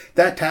everywhere,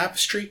 that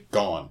tapestry,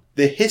 gone.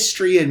 The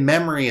history and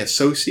memory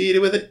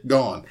associated with it,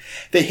 gone.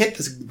 They hit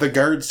the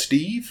guard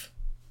Steve.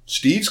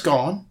 Steve's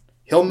gone.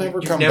 He'll never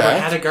come back. You've never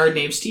had a guard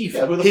named Steve.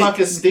 Yeah, who the fuck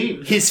is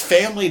Steve? His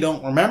family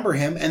don't remember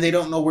him, and they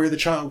don't know where the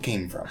child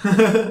came from.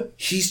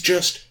 He's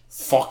just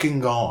fucking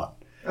gone.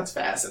 That's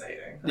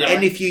fascinating. Yeah.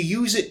 And if you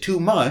use it too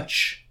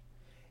much,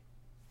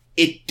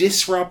 it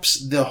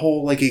disrupts the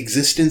whole like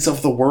existence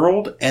of the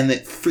world, and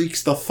it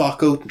freaks the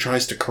fuck out and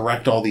tries to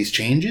correct all these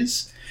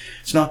changes.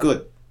 It's not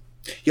good.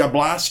 You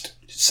blast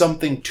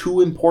something too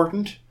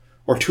important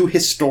or too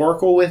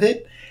historical with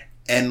it,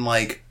 and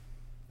like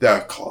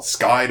the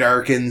sky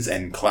darkens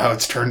and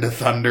clouds turn to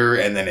thunder,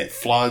 and then it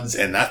floods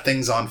and that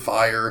thing's on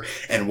fire,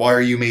 and why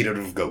are you made out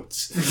of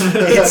goats?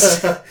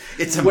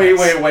 It's a wait.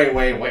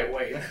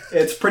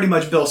 It's pretty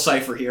much Bill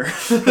Cipher here.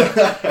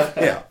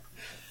 Yeah.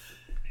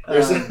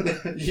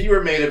 You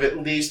were made of at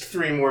least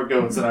 3 more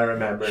goats than I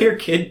remember. Here,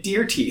 kid,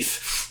 deer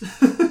teeth.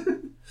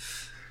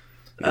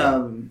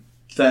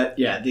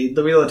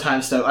 The Wheel of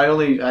Time stuff. I've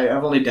only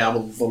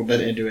dabbled a little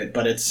bit into it,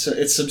 but it's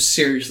some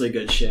seriously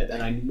good shit,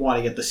 and I want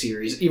to get the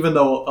series. Even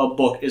though a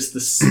book is the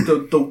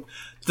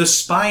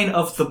spine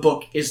of the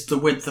book is the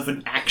width of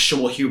an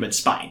actual human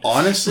spine.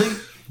 Honestly,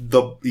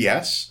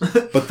 yes,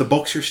 but the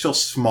books are still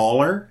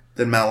smaller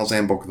than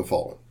Malazan Book of the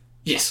Fallen.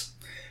 Yes,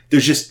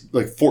 there's just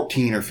like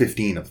 14 or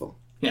 15 of them.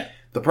 Yeah.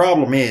 The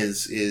problem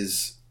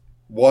is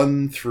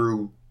 1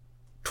 through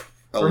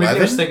 11. Or maybe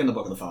I was thinking the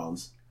Book of the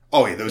Fallens.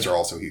 Oh yeah, those are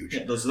also huge.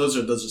 Yeah, those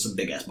are some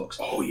big ass books.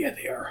 Oh yeah,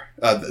 they are.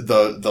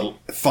 The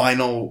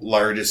final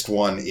largest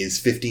one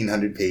is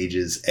 1,500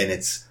 pages, and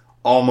it's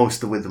almost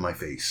the width of my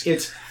face.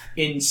 It's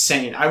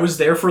insane. I was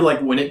there for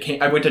like when it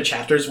came. I went to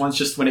Chapters once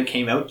just when it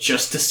came out,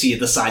 just to see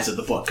the size of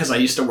the book because I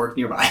used to work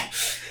nearby.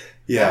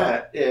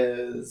 That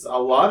is a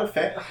lot of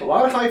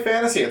high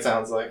fantasy. It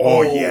sounds like.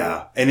 Oh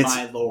yeah, and it's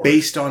Lord.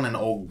 based on an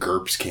old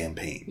GURPS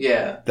campaign.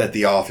 Yeah. That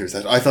the authors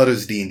had. I thought it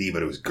was D&D,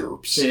 but it was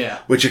GURPS. Yeah.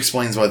 Which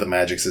explains why the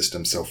magic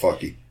system's so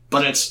fucky.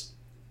 But it's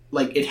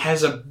like it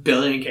has 1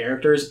 billion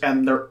characters,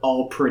 and they're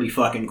all pretty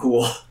fucking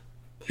cool.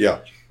 Yeah.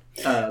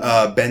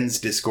 Ben's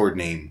Discord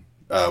name,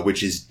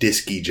 which is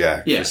Disky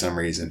Jack for some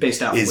reason,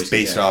 based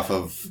off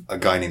of a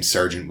guy named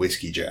Sergeant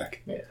Whiskey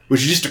Jack,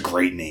 which is just a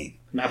great name.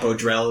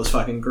 Mapodrell is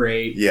fucking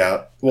great.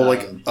 Yeah.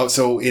 Well,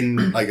 so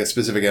in like a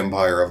specific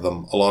empire of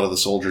them, a lot of the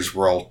soldiers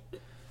were all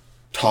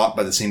taught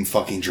by the same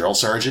fucking drill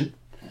sergeant.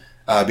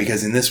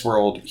 Because in this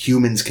world,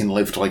 humans can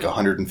live to like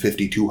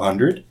 150,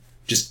 200,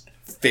 just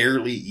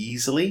fairly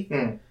easily.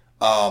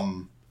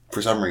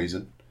 For some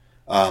reason.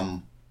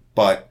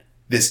 But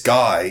this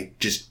guy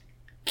just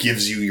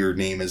gives you your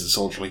name as a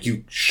soldier. Like,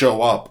 you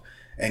show up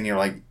and you're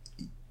like,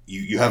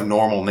 you have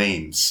normal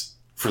names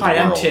for the world.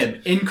 Hi, I'm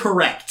Tim.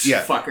 Incorrect,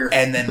 fucker.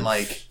 And then,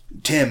 like,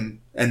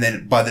 Tim, and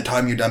then by the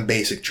time you're done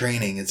basic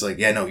training, it's like,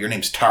 yeah, no, your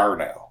name's Tar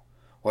now.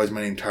 Why is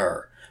my name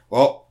Tar?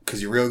 Well,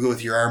 because you're real good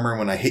with your armor, and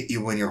when I hit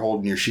you when you're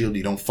holding your shield,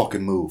 you don't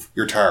fucking move.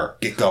 You're Tar.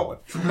 Get going.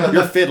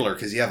 You're Fiddler,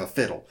 because you have a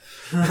fiddle.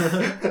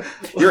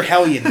 You're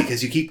Hellion,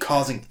 because you keep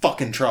causing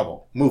fucking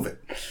trouble. Move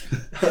it.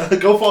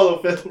 Go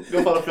follow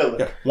Fiddler.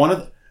 Yeah. One of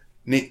the...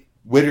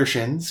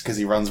 Widdershins, because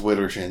he runs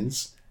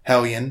Widdershins.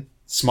 Hellion.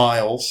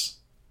 Smiles.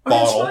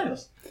 Bottle.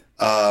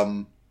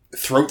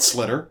 Throat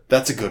Slitter.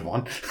 That's a good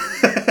one.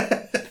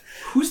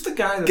 Who's the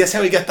guy that... Guess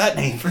how he got that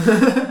name?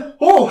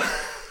 Oh!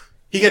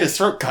 He got his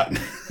throat cut.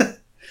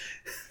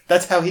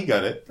 That's how he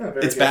got it.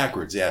 It's good.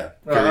 Backwards, yeah.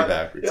 Very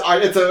backwards.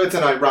 It's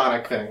an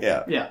ironic thing.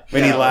 Yeah.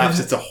 When he laughs,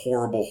 it's a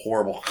horrible,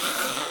 horrible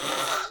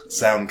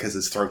sound because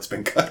his throat's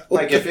been cut.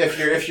 Like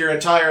if your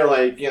entire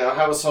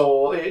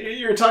household,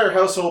 your entire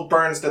household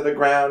burns to the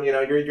ground,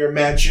 your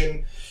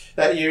mansion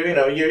that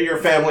your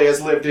family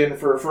has lived in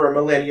for a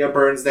millennia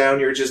burns down.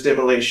 You're just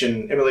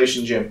Immolation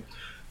Jim.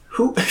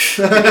 Who?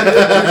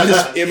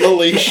 Just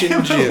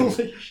Immolation Jim.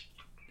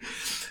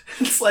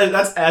 It's like,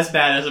 that's as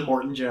bad as a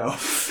Morton Joe.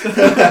 Who's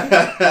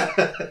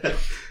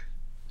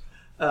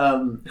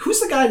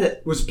the guy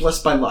that was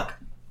blessed by luck?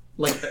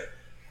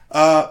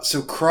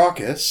 So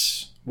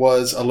Crocus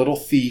was a little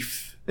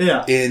thief.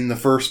 Yeah. In the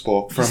first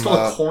book, from stole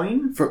a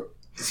coin.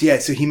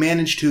 So he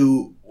managed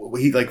to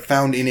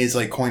found in his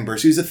coin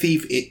purse. He was a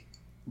thief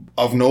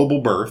of noble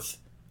birth,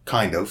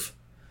 kind of,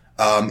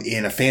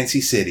 in a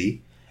fancy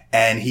city,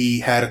 and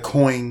he had a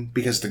coin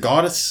because the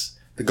god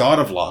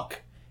of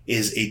luck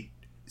is a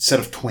set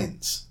of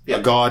twins. Yeah.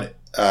 A god,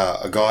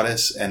 a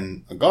goddess,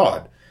 and a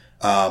god.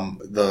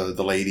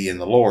 The lady and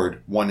the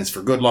lord. One is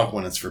for good luck,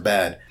 one is for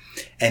bad.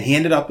 And he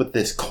ended up with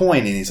this coin,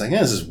 and he's like,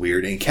 this is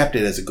weird, and he kept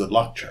it as a good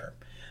luck charm.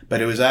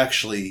 But it was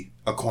actually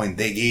a coin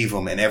they gave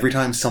him, and every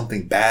time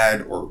something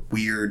bad or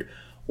weird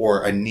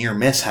or a near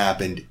miss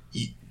happened,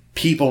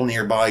 people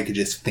nearby could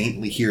just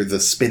faintly hear the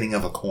spinning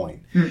of a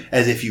coin.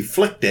 As if you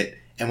flicked it,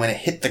 and when it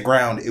hit the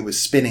ground, it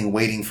was spinning,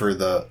 waiting for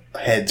the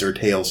heads or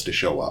tails to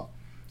show up.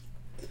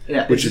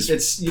 Yeah,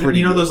 it's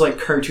those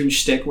cartoon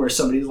shtick where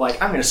somebody's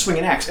like, I'm going to swing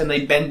an axe, and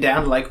they bend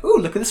down like, ooh,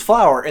 look at this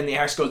flower, and the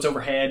axe goes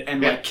overhead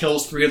and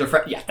kills 3 other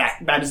friends. Yeah,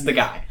 that is the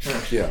guy.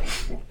 Yeah,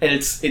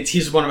 and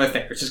he's one of my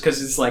favorites just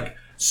because it's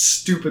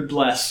stupid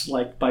blessed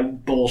by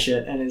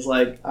bullshit, and he's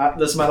like,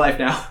 this is my life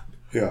now.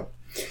 Yeah,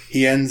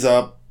 he ends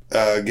up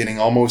getting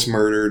almost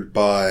murdered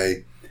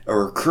by a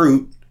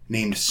recruit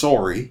named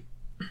Sori,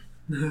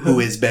 who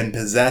has been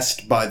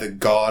possessed by the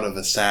god of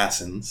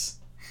assassins.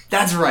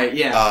 That's right.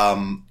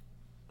 Yeah.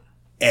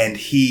 And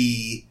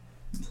he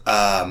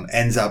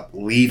ends up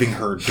leaving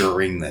her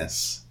during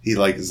this. He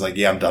is like,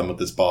 yeah, I'm done with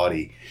this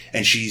body.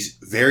 And she's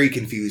very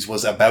confused,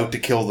 was about to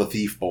kill the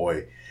thief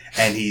boy.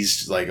 And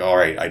he's like, all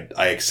right,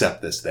 I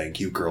accept this. Thank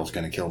you. Girl's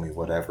going to kill me,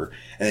 whatever.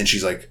 And then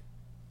she's like,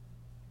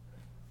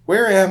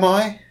 where am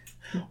I?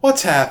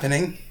 What's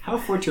happening? How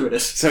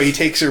fortuitous. So he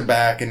takes her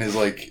back and is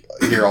like,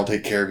 here, I'll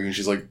take care of you. And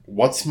she's like,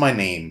 what's my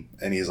name?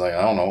 And he's like,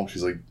 I don't know.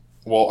 She's like,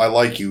 well, I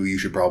like you. You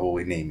should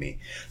probably name me.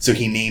 So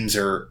he names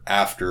her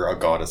after a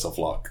goddess of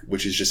luck,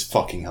 which is just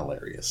fucking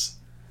hilarious.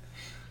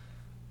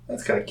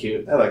 That's kind of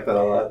cute. I like that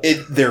a lot.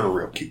 They're a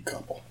real cute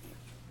couple.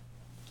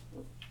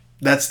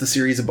 That's the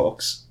series of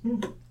books.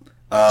 Did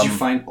you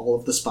find all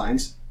of the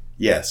spines?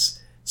 Yes.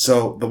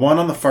 So the one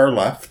on the far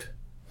left,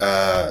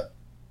 by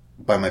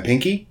my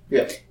pinky,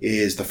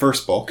 is the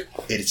first book.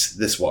 It's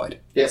this wide.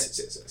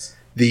 Yes.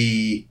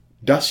 The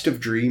Dust of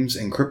Dreams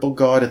and Cripple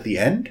God at the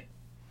end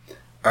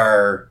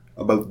are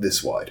about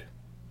this wide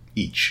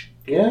each.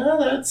 Yeah,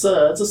 that's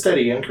a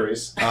steady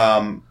increase.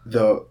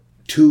 The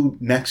 2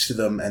 next to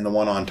them and the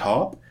one on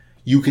top,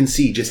 you can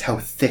see just how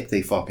thick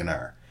they fucking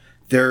are.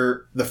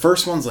 The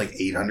first one's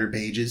 800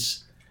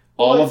 pages.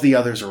 All of the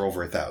others are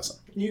over 1,000.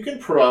 You can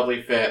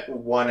probably fit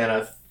 1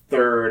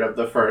 1/3 of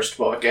the first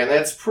book, and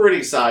it's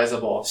pretty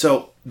sizable.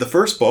 So the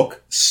first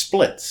book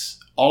splits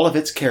all of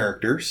its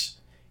characters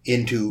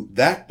into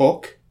that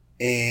book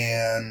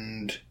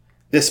and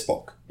this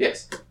book.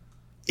 Yes.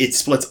 It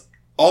splits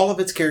all of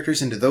its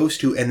characters into those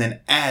 2 and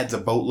then adds a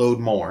boatload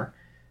more.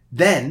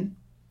 Then,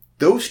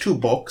 those two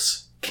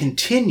books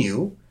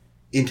continue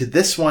into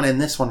this one and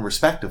this one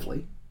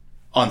respectively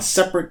on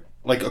separate,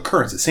 like,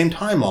 occurrences. Same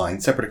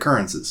timeline, separate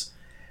occurrences.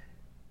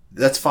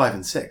 That's 5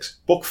 and 6.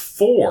 Book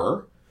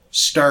 4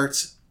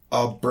 starts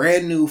a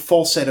brand new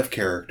full set of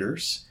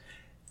characters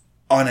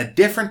on a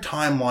different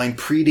timeline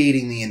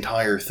predating the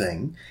entire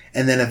thing,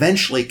 and then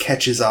eventually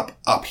catches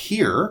up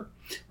here,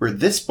 where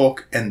this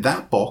book and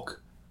that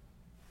book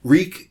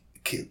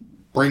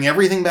bring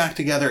everything back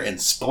together and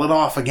split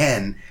off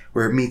again,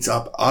 where it meets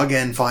up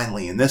again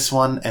finally in this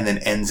one, and then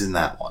ends in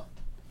that one.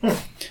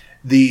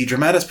 The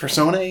Dramatis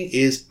Personae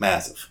is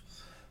massive.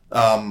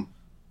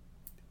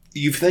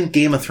 You think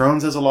Game of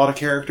Thrones has a lot of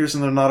characters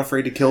and they're not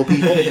afraid to kill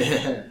people?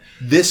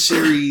 This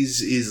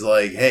series is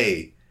like,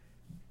 hey,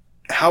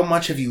 how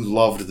much have you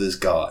loved this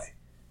guy?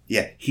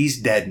 Yeah, he's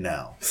dead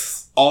now.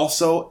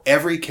 Also,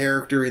 every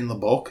character in the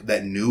book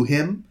that knew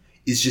him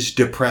is just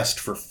depressed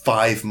for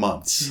 5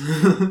 months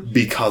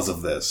because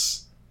of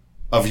this.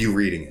 Of you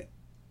reading it.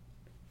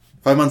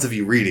 5 months of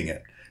you reading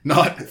it.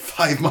 Not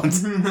 5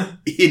 months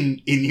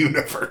in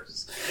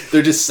universe.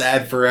 They're just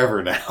sad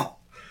forever now.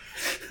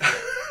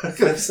 I was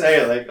gonna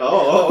say, like,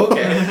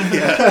 okay.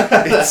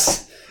 Yeah,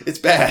 it's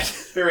bad.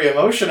 Very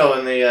emotional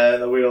in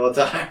the Wheel of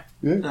Time.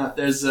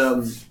 There's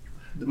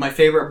my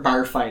favorite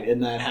bar fight in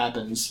that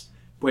happens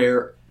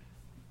where,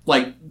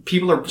 like,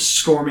 people are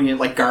storming in,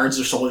 like, guards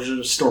or soldiers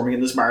are storming in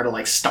this bar to,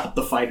 like, stop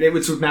the fight. It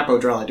was with Matt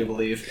Bodrell, I do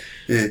believe.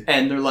 Yeah.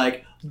 And they're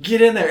like,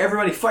 get in there,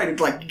 everybody fight.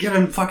 Like, get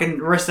him, fucking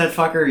arrest that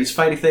fucker. He's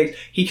fighting things.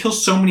 He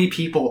kills so many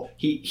people,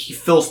 he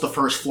fills the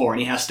first floor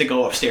and he has to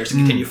go upstairs and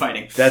continue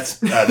fighting.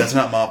 That's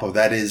not Mappo.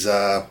 That is,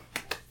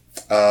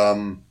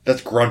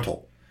 that's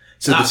Gruntle.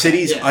 So the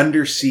city's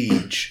under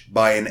siege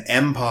by an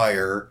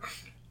empire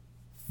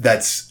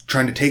that's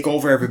trying to take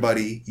over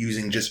everybody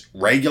using just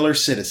regular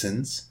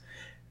citizens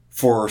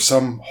for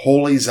some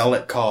holy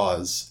zealot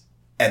cause,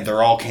 and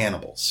they're all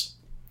cannibals.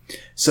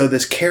 So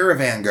this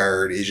caravan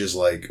guard is just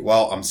like,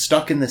 well, I'm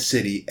stuck in the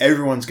city,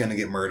 everyone's going to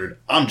get murdered,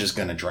 I'm just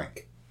going to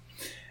drink.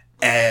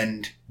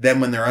 And then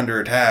when they're under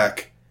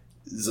attack,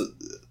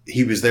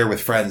 he was there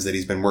with friends that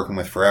he's been working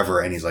with forever,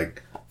 and he's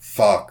like,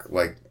 fuck,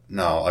 like,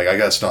 no, like, I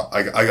gotta stop,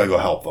 I gotta go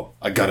help them.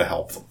 I gotta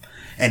help them.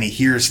 And he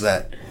hears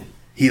that,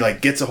 he,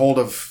 like, gets a hold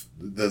of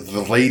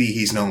the lady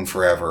he's known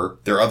forever.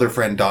 Their other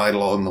friend died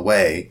along the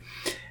way.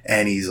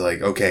 And he's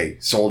like, okay,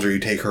 soldier, you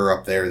take her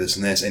up there, this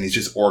and this. And he's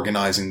just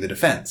organizing the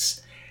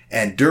defense.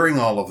 And during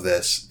all of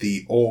this,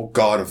 the old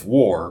god of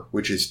war,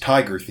 which is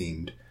tiger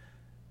themed,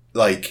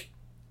 like,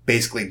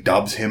 basically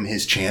dubs him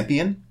his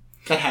champion.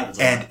 That happens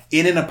a lot. And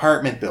in an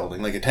apartment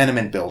building, like a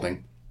tenement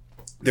building,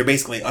 they're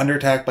basically under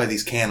attack by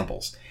these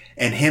cannibals.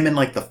 And him and,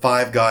 like, the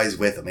 5 guys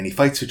with him, and he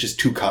fights with just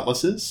 2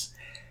 cutlasses,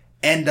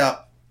 end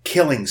up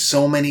killing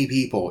so many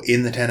people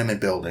in the tenement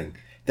building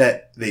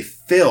that they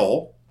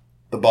fill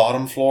the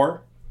bottom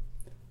floor.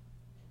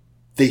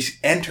 They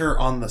enter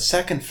on the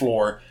second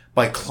floor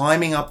by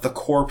climbing up the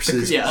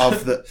corpses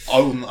of the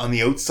on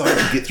the outside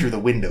to get through the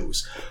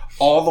windows,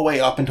 all the way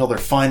up until they're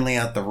finally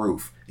at the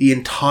roof. The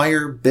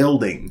entire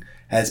building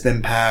has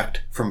been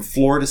packed from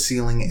floor to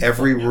ceiling,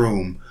 every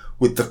room,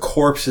 with the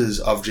corpses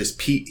of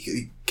just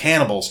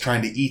cannibals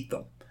trying to eat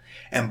them.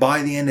 And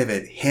by the end of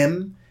it,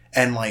 him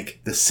and,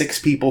 like, the 6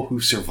 people who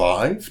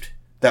survived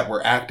that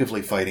were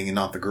actively fighting and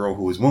not the girl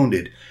who was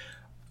wounded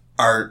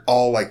are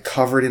all, like,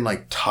 covered in,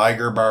 like,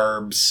 tiger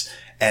barbs,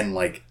 and,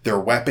 like, their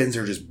weapons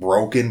are just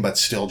broken but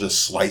still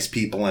just slice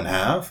people in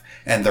half,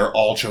 and they're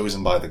all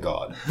chosen by the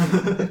god.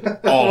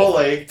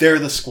 They're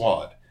the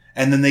squad.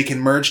 And then they can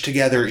merge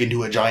together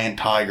into a giant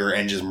tiger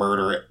and just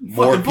murder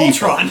more people.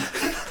 Voltron.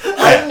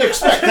 I didn't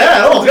expect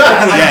that. Oh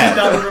god! I did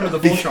not remember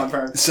the Voltron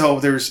part. So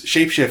there's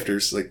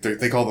shapeshifters, like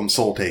they call them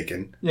soul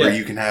taken, where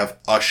you can have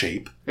a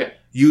shape. Yeah.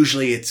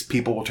 Usually it's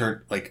people will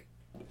turn, like,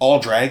 all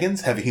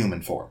dragons have a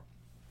human form.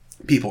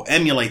 People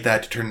emulate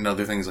that to turn into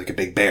other things like a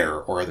big bear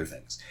or other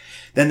things.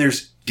 Then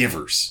there's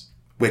divers,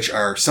 which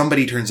are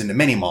somebody turns into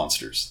many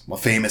monsters. A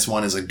famous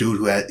one is a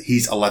dude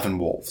he's 11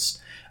 wolves.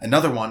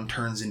 Another one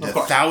turns into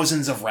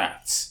thousands of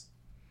rats.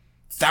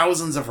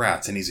 Thousands of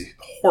rats, and he's a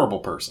horrible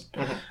person.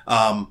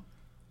 Mm-hmm.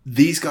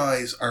 These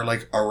guys are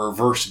like a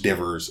reverse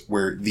divers,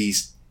 where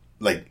these,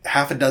 like,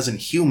 half a dozen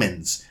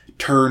humans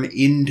turn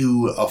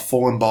into a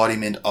full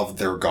embodiment of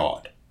their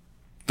god.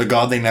 The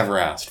god they never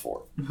asked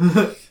for.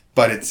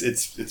 But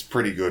it's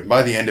pretty good.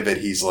 By the end of it,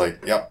 he's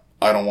like, yep,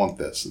 I don't want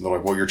this. And they're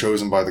like, well, you're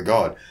chosen by the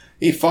god.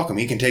 Hey, fuck him,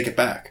 he can take it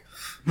back.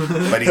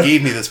 But he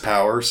gave me this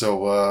power,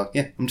 so,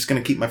 I'm just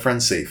gonna keep my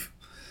friends safe.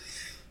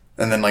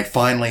 And then, like,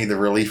 finally the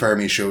relief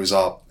army shows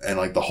up, and,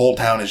 like, the whole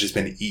town has just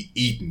been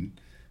eaten.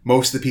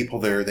 Most of the people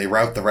there, they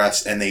rout the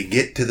rest, and they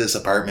get to this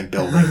apartment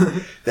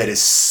building that is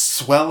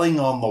swelling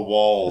on the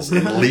walls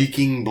and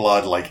leaking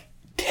blood, like,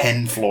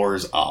 10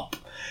 floors up.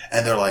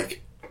 And they're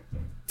like,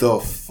 the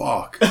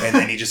fuck? And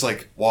then he just,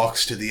 like,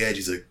 walks to the edge.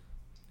 He's like,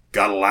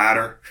 got a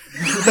ladder?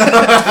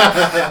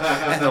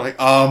 And they're like,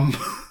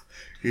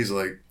 He's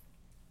like,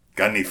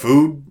 got any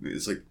food?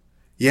 He's like,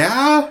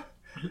 yeah?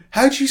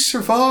 How'd you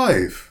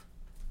survive?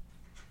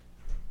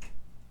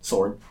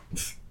 Sword.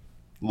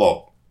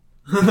 look,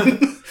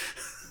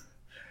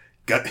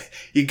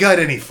 you got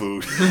any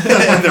food?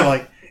 And they're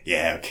like,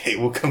 yeah, okay,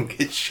 we'll come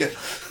get you.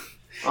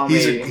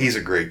 He's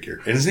a great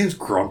character. And his name's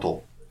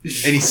Gruntle. And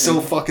he's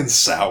so fucking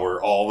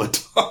sour all the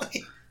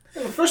time.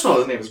 First of all,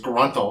 his name is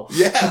Gruntle.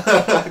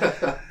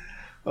 Yeah.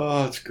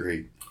 Oh, it's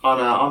great.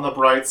 On the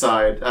bright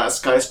side,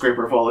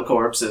 Skyscraper Full of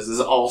Corpses is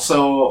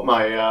also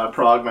my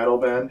prog metal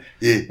band.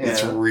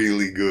 It's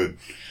really good.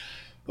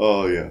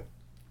 Oh, yeah.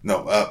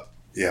 No,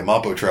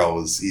 Mapo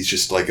Trell he's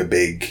just like a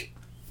big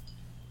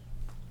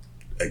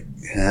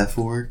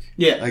half-orc,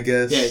 I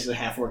guess. Yeah, he's a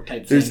half-orc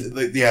type thing.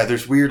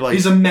 There's weird, like...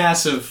 He's a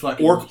massive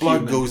fucking Orc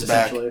blood human, goes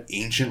back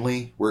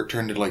anciently, where it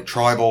turned into, like,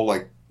 tribal,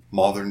 like,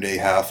 modern-day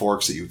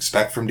half-orcs that you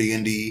expect from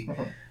D&D.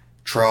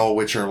 Trell,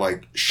 which are,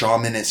 like,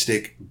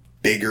 shamanistic,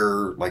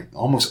 bigger, like,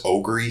 almost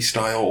ogre-y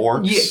style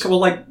orcs. Yeah, well,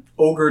 like,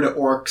 ogre to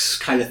orcs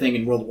kind of thing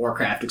in World of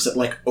Warcraft, except,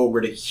 like, ogre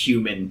to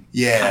human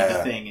kind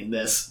of thing in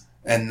this.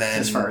 And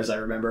then... as far as I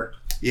remember.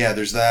 Yeah,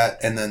 there's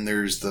that, and then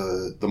there's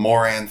the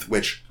Moranth,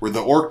 which were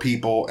the orc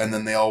people, and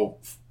then they all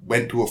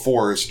went to a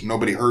forest,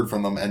 nobody heard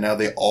from them, and now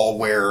they all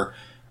wear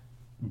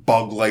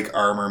bug-like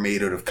armor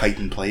made out of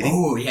chitin plating.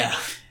 Oh, yeah.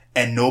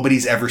 And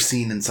nobody's ever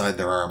seen inside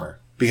their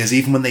armor. Because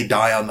even when they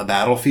die on the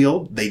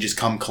battlefield, they just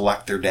come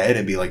collect their dead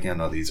and be like, yeah,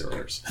 no, these are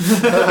ours.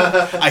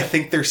 I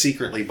think they're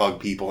secretly bug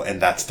people, and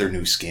that's their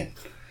new skin.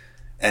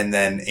 And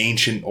then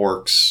ancient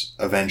orcs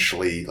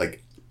eventually,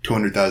 like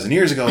 200,000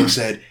 years ago,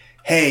 said,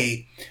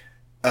 hey...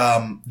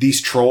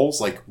 these trolls,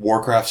 like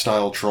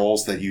Warcraft-style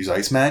trolls that use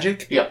ice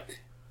magic,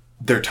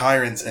 they're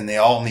tyrants and they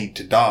all need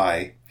to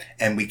die,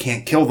 and we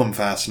can't kill them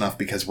fast enough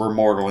because we're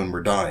mortal and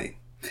we're dying.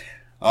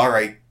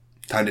 Alright,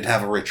 time to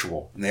have a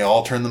ritual. And they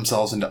all turn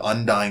themselves into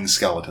undying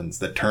skeletons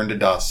that turn to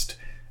dust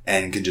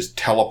and can just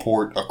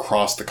teleport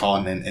across the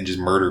continent and just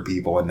murder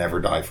people and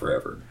never die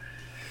forever.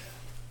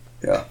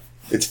 Yeah,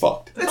 it's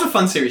fucked. It's a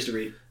fun series to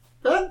read.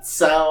 That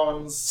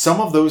sounds...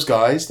 Some of those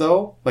guys,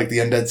 though, like the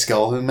Undead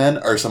Skeleton Men,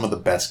 are some of the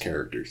best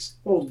characters.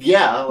 Well,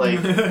 yeah,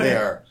 like... They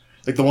are.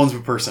 Like, the ones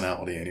with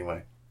personality,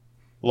 anyway.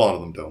 A lot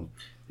of them don't.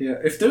 Yeah,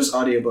 if there's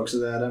audiobooks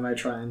of that, I might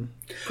try and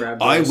grab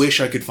those. I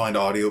wish I could find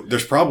audio...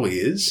 There's probably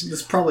is.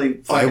 There's probably...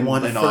 I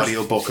want an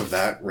audiobook of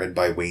that read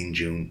by Wayne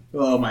June.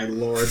 Oh, my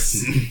lord.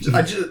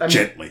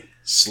 Gently,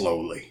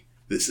 slowly.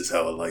 This is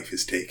how a life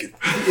is taken.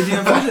 The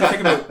unfortunate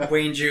thing about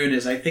Wayne June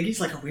is I think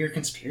he's like a weird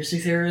conspiracy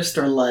theorist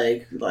or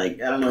like I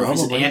don't know if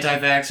he's an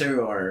anti-vaxxer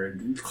or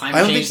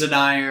climate change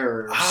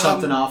denier or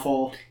something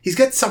awful. He's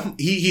got some...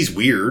 He's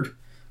weird.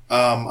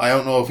 I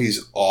don't know if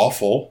he's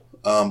awful,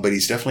 but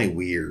he's definitely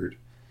weird.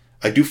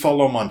 I do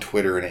follow him on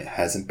Twitter and it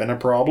hasn't been a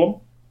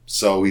problem.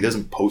 So he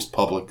doesn't post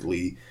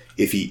publicly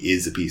if he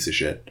is a piece of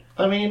shit.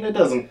 I mean, it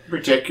doesn't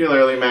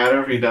particularly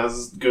matter if he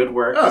does good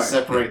work to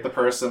separate the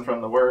person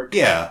from the work.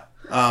 Yeah.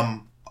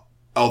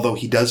 Although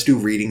he does do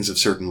readings of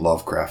certain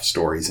Lovecraft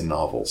stories and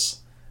novels.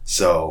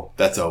 So,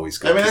 that's always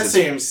good. I mean, that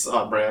seems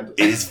on brand.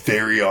 It is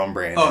very on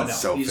brand. Oh, and no.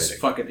 So he's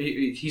fitting. fucking...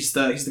 He's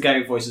the guy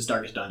who voices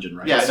Darkest Dungeon,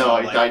 right? Yeah,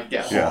 so, no,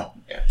 Yeah.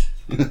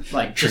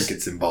 Like,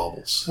 Trinkets and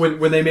baubles.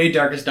 When they made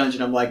Darkest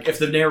Dungeon, I'm like, if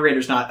the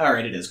narrator's not...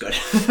 Alright, it is good.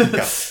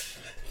 Yeah.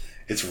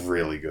 It's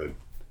really good.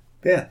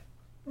 Yeah.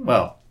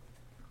 Well...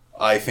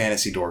 I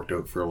fantasy dorked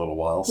out for a little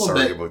while.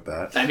 Sorry about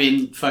that. I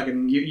mean,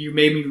 fucking, you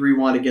made me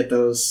want to get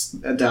those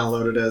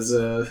downloaded as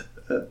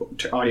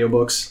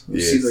audiobooks.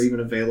 Yes. See if they're even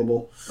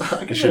available.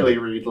 I can really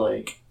read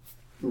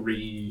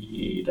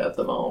at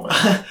the moment.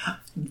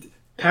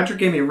 Patrick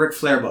gave me a Ric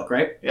Flair book,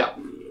 right? Yeah.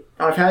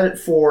 I've had it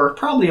for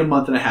probably a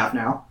month and a half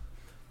now.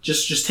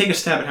 Just take a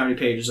stab at how many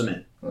pages I'm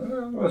in.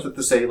 What was it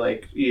to say?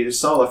 Like, you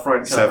saw the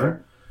front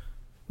cover.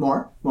 7?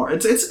 More.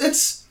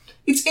 It's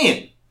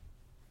in.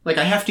 Like,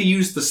 I have to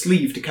use the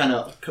sleeve to kind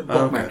of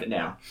bookmark it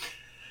now.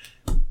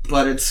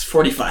 But it's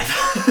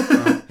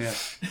 45. Yeah.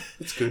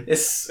 It's good.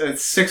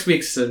 It's 6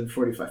 weeks and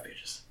 45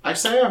 pages. I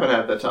say I haven't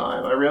had the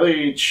time. I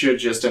really should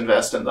just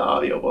invest in the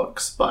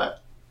audiobooks,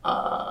 but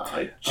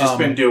I've just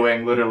been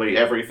doing literally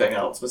everything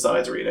else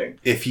besides reading.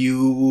 If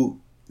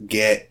you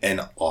get an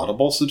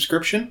Audible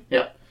subscription...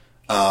 Yeah.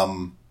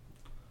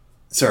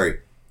 Sorry.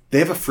 They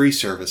have a free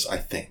service, I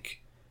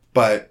think.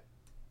 But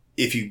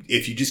if you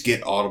just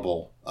get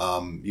Audible...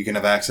 you can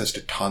have access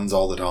to tons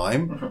all the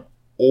time,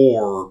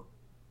 or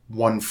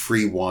one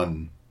free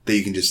one that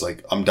you can just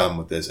like, I'm done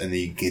with this, and then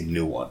you can get a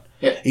new one.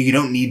 Yeah. You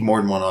don't need more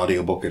than one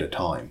audiobook at a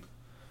time.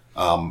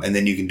 And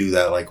then you can do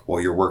that like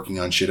while you're working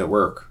on shit at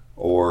work,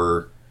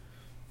 or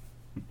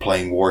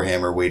playing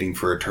Warhammer waiting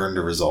for a turn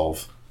to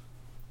resolve.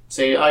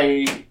 See,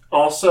 I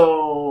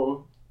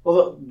also...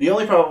 Well, the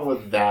only problem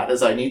with that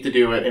is I need to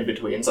do it in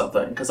between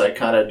something, because I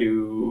kind of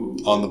do...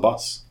 On the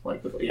bus.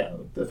 Like,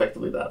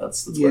 effectively that.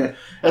 That's yeah.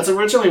 That's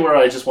originally where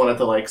I just wanted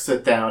to, like,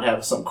 sit down,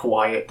 have some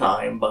quiet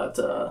time, but...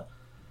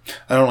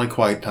 I don't like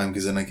quiet time,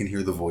 because then I can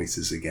hear the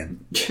voices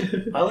again.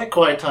 I like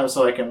quiet time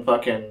so I can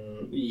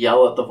fucking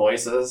yell at the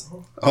voices.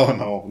 Oh,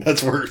 no.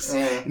 That's worse.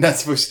 Yeah. You're not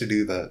supposed to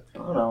do that. I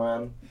don't know,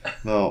 man.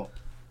 No.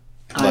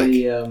 Like,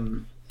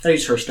 I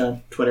use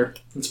Hearthstone, Twitter.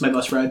 It's my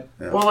best friend.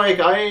 Yeah. Well, like,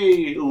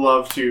 I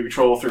love to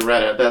troll through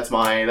Reddit. That's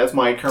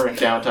my current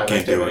downtime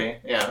activity.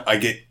 Yeah. I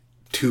get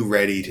too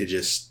ready to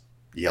just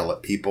yell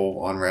at people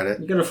on Reddit.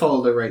 You gotta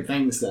follow the right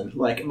things then.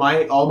 Like,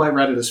 all my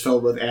Reddit is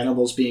filled with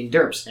animals being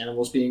derps,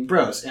 animals being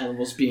bros,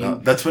 animals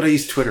being... that's what I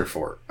use Twitter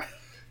for.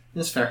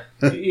 That's fair.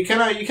 You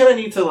kind of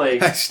need to,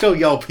 like... I still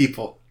yell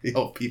people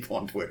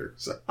on Twitter.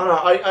 So. I don't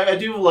know. I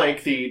do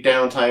like the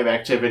downtime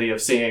activity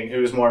of seeing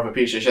who's more of a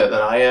piece of shit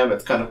than I am.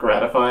 It's kind of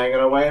gratifying in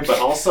a way, but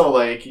also,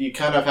 like, you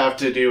kind of have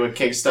to do a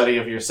case study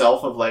of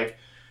yourself of, like,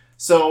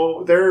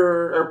 so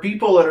there are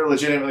people that are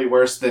legitimately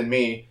worse than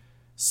me.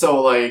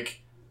 So, like...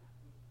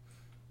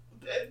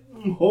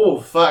 Oh,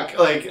 fuck.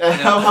 Like,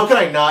 how can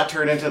I not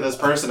turn into this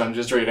person I'm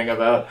just reading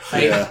about?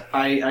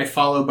 I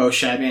follow both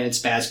Shadman and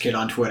Spazkid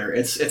on Twitter.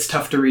 It's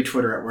tough to read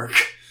Twitter at work.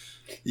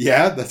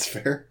 Yeah, that's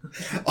fair.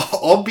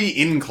 I'll be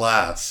in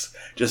class,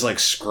 just like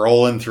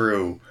scrolling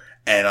through,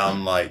 and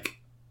I'm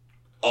like,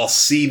 I'll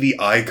see the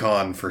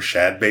icon for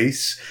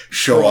Shadbase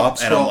show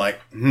up, and I'm like,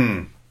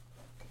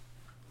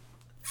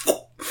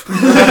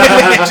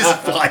 just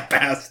fly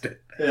past it.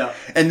 Yeah.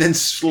 And then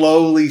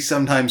slowly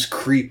sometimes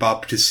creep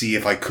up to see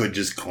if I could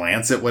just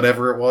glance at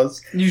whatever it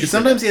was. Because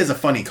sometimes he has a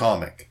funny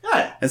comic.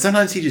 Yeah. And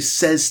sometimes he just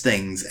says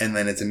things and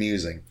then it's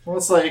amusing. Well,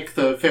 it's like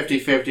the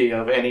 50-50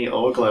 of any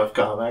Oglyph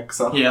comic.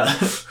 So. Yeah.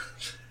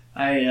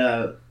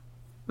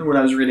 When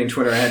I was reading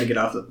Twitter, I had to get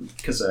off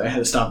because I had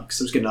to stop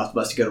because I was getting off the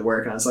bus to go to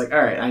work. And I was like,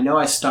 all right, I know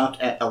I stopped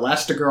at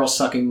Elastigirl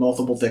sucking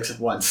multiple dicks at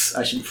once.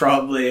 I should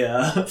probably...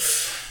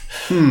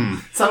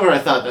 It's not where I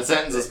thought the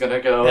sentence was going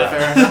to go. Yeah.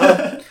 Fair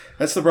enough.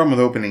 That's the problem with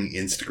opening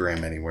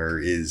Instagram anywhere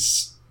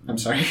is... I'm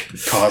sorry?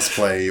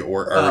 Cosplay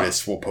or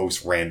artists will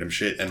post random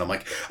shit, and I'm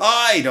like,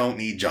 I don't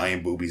need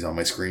giant boobies on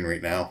my screen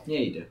right now. Yeah,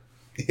 you do.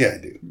 Yeah, I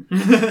do.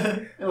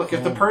 Hey, look,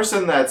 if the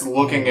person that's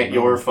looking at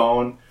your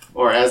phone,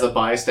 or as a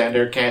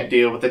bystander, can't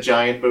deal with the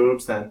giant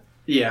boobs, then...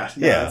 Yeah.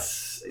 Yeah.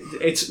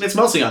 It's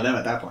mostly on them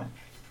at that point.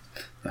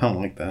 I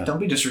don't like that. Don't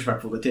be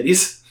disrespectful to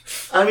titties.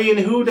 I mean,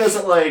 who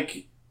doesn't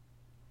like...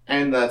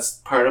 And that's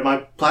part of my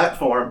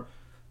platform.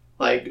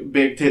 Like,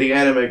 big titty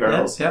anime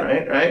girls,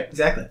 right?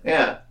 Exactly.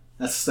 Yeah.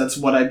 That's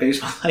what I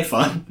base my life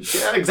on.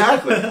 Yeah,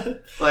 exactly.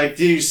 Like,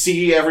 do you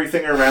see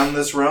everything around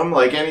this room?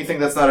 Like, anything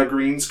that's not a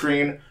green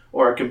screen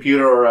or a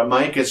computer or a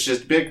mic, it's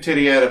just big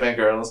titty anime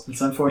girls.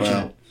 It's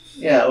unfortunate. Wow.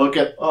 Yeah, look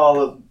at all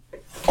the...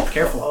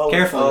 Careful,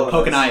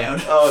 poke an eye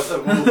out.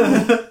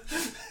 Oh,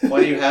 why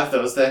do you have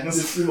those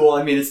things? Well,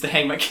 I mean, it's to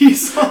hang my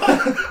keys on.